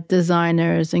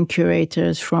designers and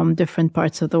curators from different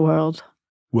parts of the world?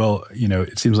 Well,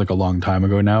 it seems like a long time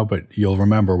ago now, but you'll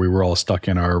remember we were all stuck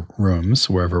in our rooms,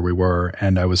 wherever we were.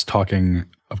 And I was talking,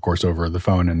 of course, over the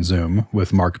phone and Zoom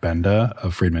with Mark Benda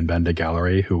of Friedman Benda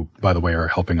Gallery, who, by the way, are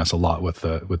helping us a lot with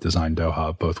Design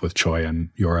Doha, both with Choi and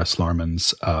Yora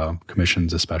Slarman's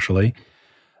commissions especially.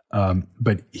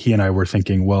 But he and I were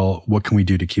thinking, well, what can we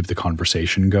do to keep the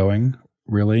conversation going,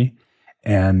 really?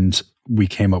 And we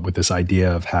came up with this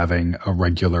idea of having a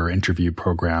regular interview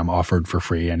program offered for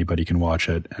free. Anybody can watch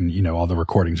it. And, all the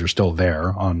recordings are still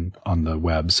there on the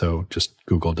web. So just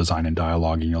Google Design and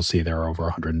Dialogue and you'll see there are over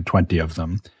 120 of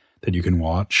them that you can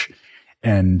watch.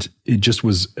 And it just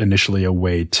was initially a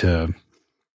way to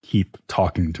keep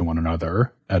talking to one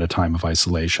another at a time of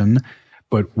isolation.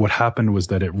 But what happened was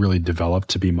that it really developed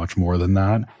to be much more than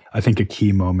that. I think a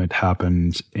key moment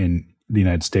happened in the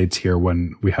United States here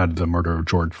when we had the murder of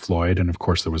George Floyd. And of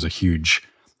course, there was a huge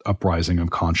uprising of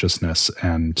consciousness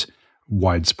and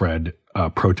widespread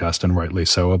protest, and rightly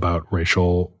so, about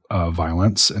racial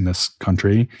violence in this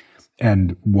country.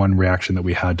 And one reaction that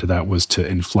we had to that was to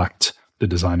inflect the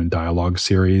Design and Dialogue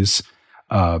series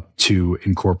to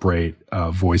incorporate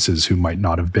voices who might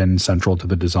not have been central to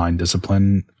the design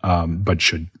discipline, but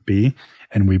should be.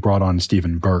 And we brought on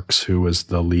Stephen Burks, who was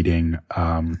the leading,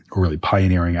 really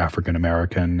pioneering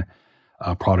African-American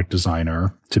product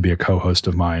designer, to be a co-host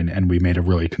of mine. And we made a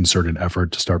really concerted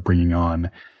effort to start bringing on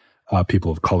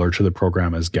people of color to the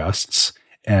program as guests.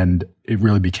 And it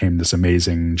really became this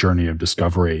amazing journey of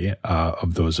discovery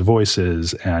of those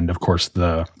voices. And of course,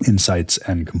 the insights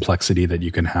and complexity that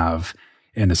you can have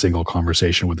in a single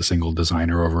conversation with a single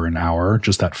designer over an hour.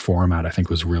 Just that format, I think,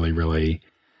 was really, really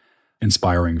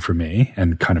inspiring for me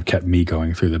and kind of kept me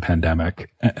going through the pandemic.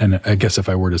 And I guess if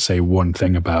I were to say one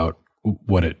thing about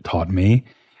what it taught me,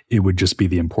 it would just be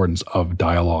the importance of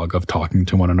dialogue, of talking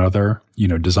to one another.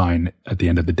 Design, at the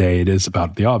end of the day, it is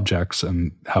about the objects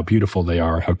and how beautiful they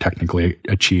are, how technically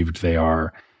achieved they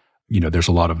are. There's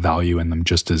a lot of value in them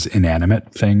just as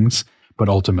inanimate things. But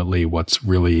ultimately, what's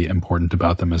really important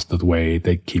about them is the way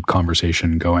they keep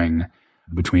conversation going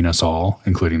between us all,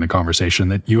 including the conversation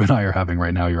that you and I are having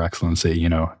right now, Your Excellency.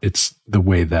 It's the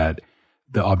way that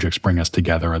the objects bring us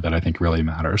together that I think really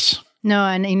matters. No,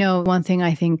 and one thing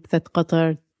I think that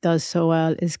Qatar does so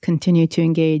well is continue to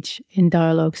engage in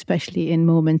dialogue, especially in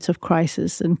moments of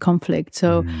crisis and conflict.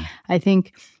 So I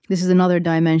think this is another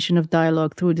dimension of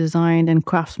dialogue through design and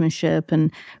craftsmanship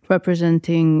and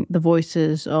representing the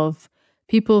voices of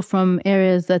people from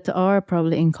areas that are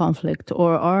probably in conflict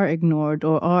or are ignored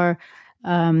or are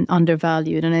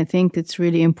undervalued. And I think it's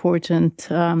really important.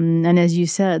 And as you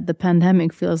said, the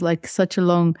pandemic feels like such a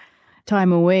long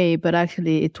time away, but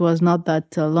actually it was not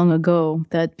that long ago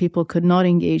that people could not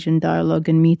engage in dialogue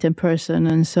and meet in person.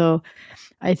 And so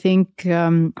I think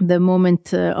the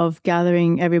moment of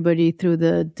gathering everybody through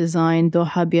the Design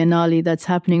Doha Biennial that's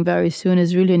happening very soon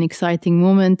is really an exciting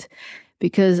moment,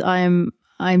 because I'm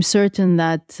certain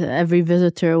that every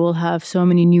visitor will have so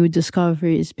many new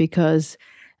discoveries, because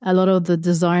a lot of the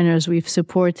designers we've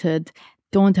supported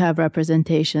don't have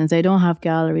representations. They don't have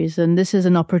galleries. And this is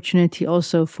an opportunity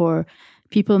also for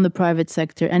people in the private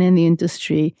sector and in the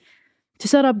industry to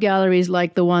set up galleries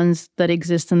like the ones that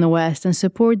exist in the West and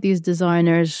support these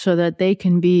designers so that they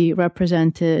can be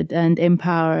represented and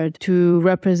empowered to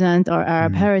represent our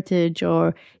Arab heritage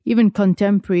or even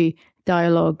contemporary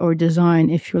dialogue or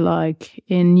design, if you like,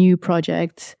 in new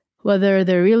projects, whether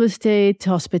they're real estate,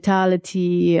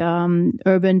 hospitality,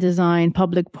 urban design,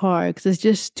 public parks. There's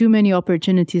just too many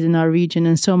opportunities in our region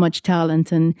and so much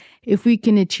talent. And if we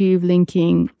can achieve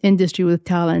linking industry with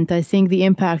talent, I think the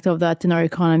impact of that in our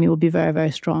economy will be very, very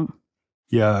strong.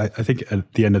 Yeah, I think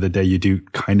at the end of the day, you do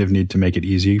kind of need to make it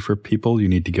easy for people. You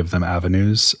need to give them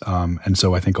avenues. And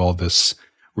so I think all this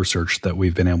research that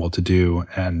we've been able to do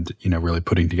and, really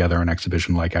putting together an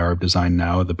exhibition like Arab Design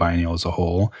Now, the biennial as a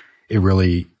whole, it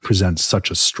really presents such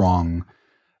a strong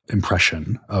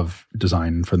impression of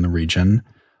design from the region.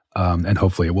 And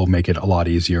hopefully it will make it a lot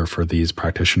easier for these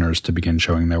practitioners to begin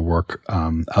showing their work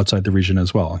outside the region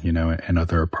as well, in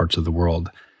other parts of the world.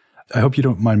 I hope you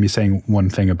don't mind me saying one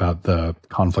thing about the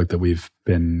conflict that we've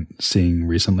been seeing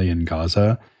recently in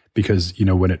Gaza, because,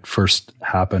 when it first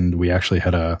happened, we actually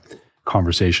had a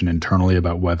conversation internally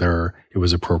about whether it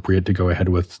was appropriate to go ahead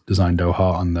with Design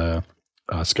Doha on the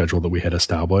schedule that we had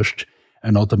established.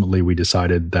 And ultimately, we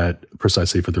decided that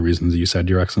precisely for the reasons you said,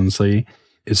 Your Excellency,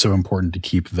 it's so important to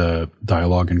keep the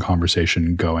dialogue and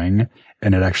conversation going.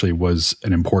 And it actually was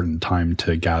an important time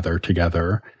to gather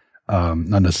together,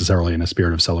 not necessarily in a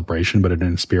spirit of celebration, but in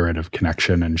a spirit of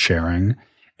connection and sharing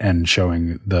and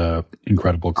showing the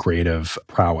incredible creative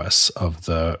prowess of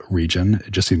the region.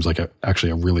 It just seems like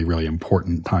actually a really, really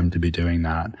important time to be doing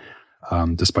that,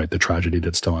 despite the tragedy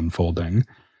that's still unfolding.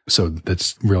 So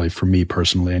that's really, for me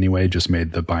personally anyway, just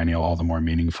made the biennial all the more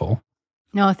meaningful.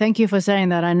 No, thank you for saying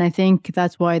that. And I think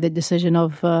that's why the decision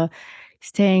of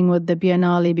staying with the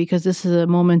Biennale, because this is a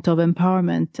moment of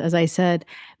empowerment. As I said,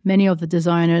 many of the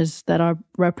designers that are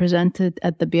represented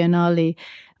at the Biennale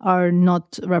are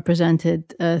not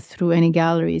represented through any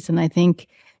galleries. And I think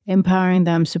empowering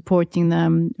them, supporting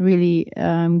them, really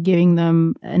giving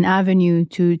them an avenue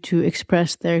to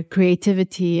express their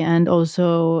creativity and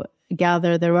also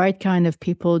gather the right kind of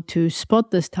people to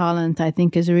spot this talent, I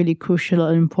think is really crucial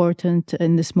and important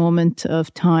in this moment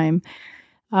of time.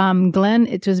 Glenn,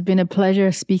 it has been a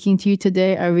pleasure speaking to you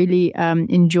today. I really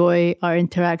enjoy our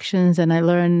interactions and I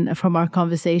learn from our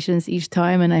conversations each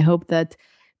time. And I hope that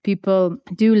people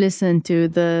do listen to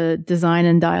the design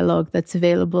and dialogue that's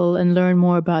available and learn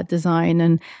more about design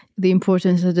and the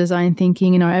importance of design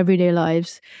thinking in our everyday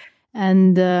lives.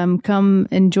 And come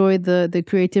enjoy the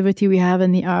creativity we have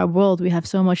in the Arab world. We have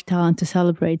so much talent to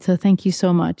celebrate. So thank you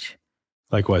so much.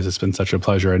 Likewise, it's been such a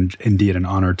pleasure and indeed an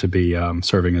honor to be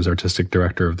serving as artistic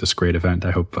director of this great event.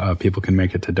 I hope people can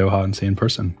make it to Doha and see in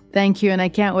person. Thank you. And I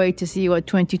can't wait to see what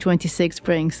 2026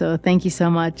 brings. So thank you so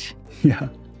much. Yeah.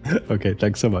 Okay.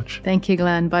 Thanks so much. Thank you,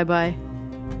 Glenn. Bye-bye.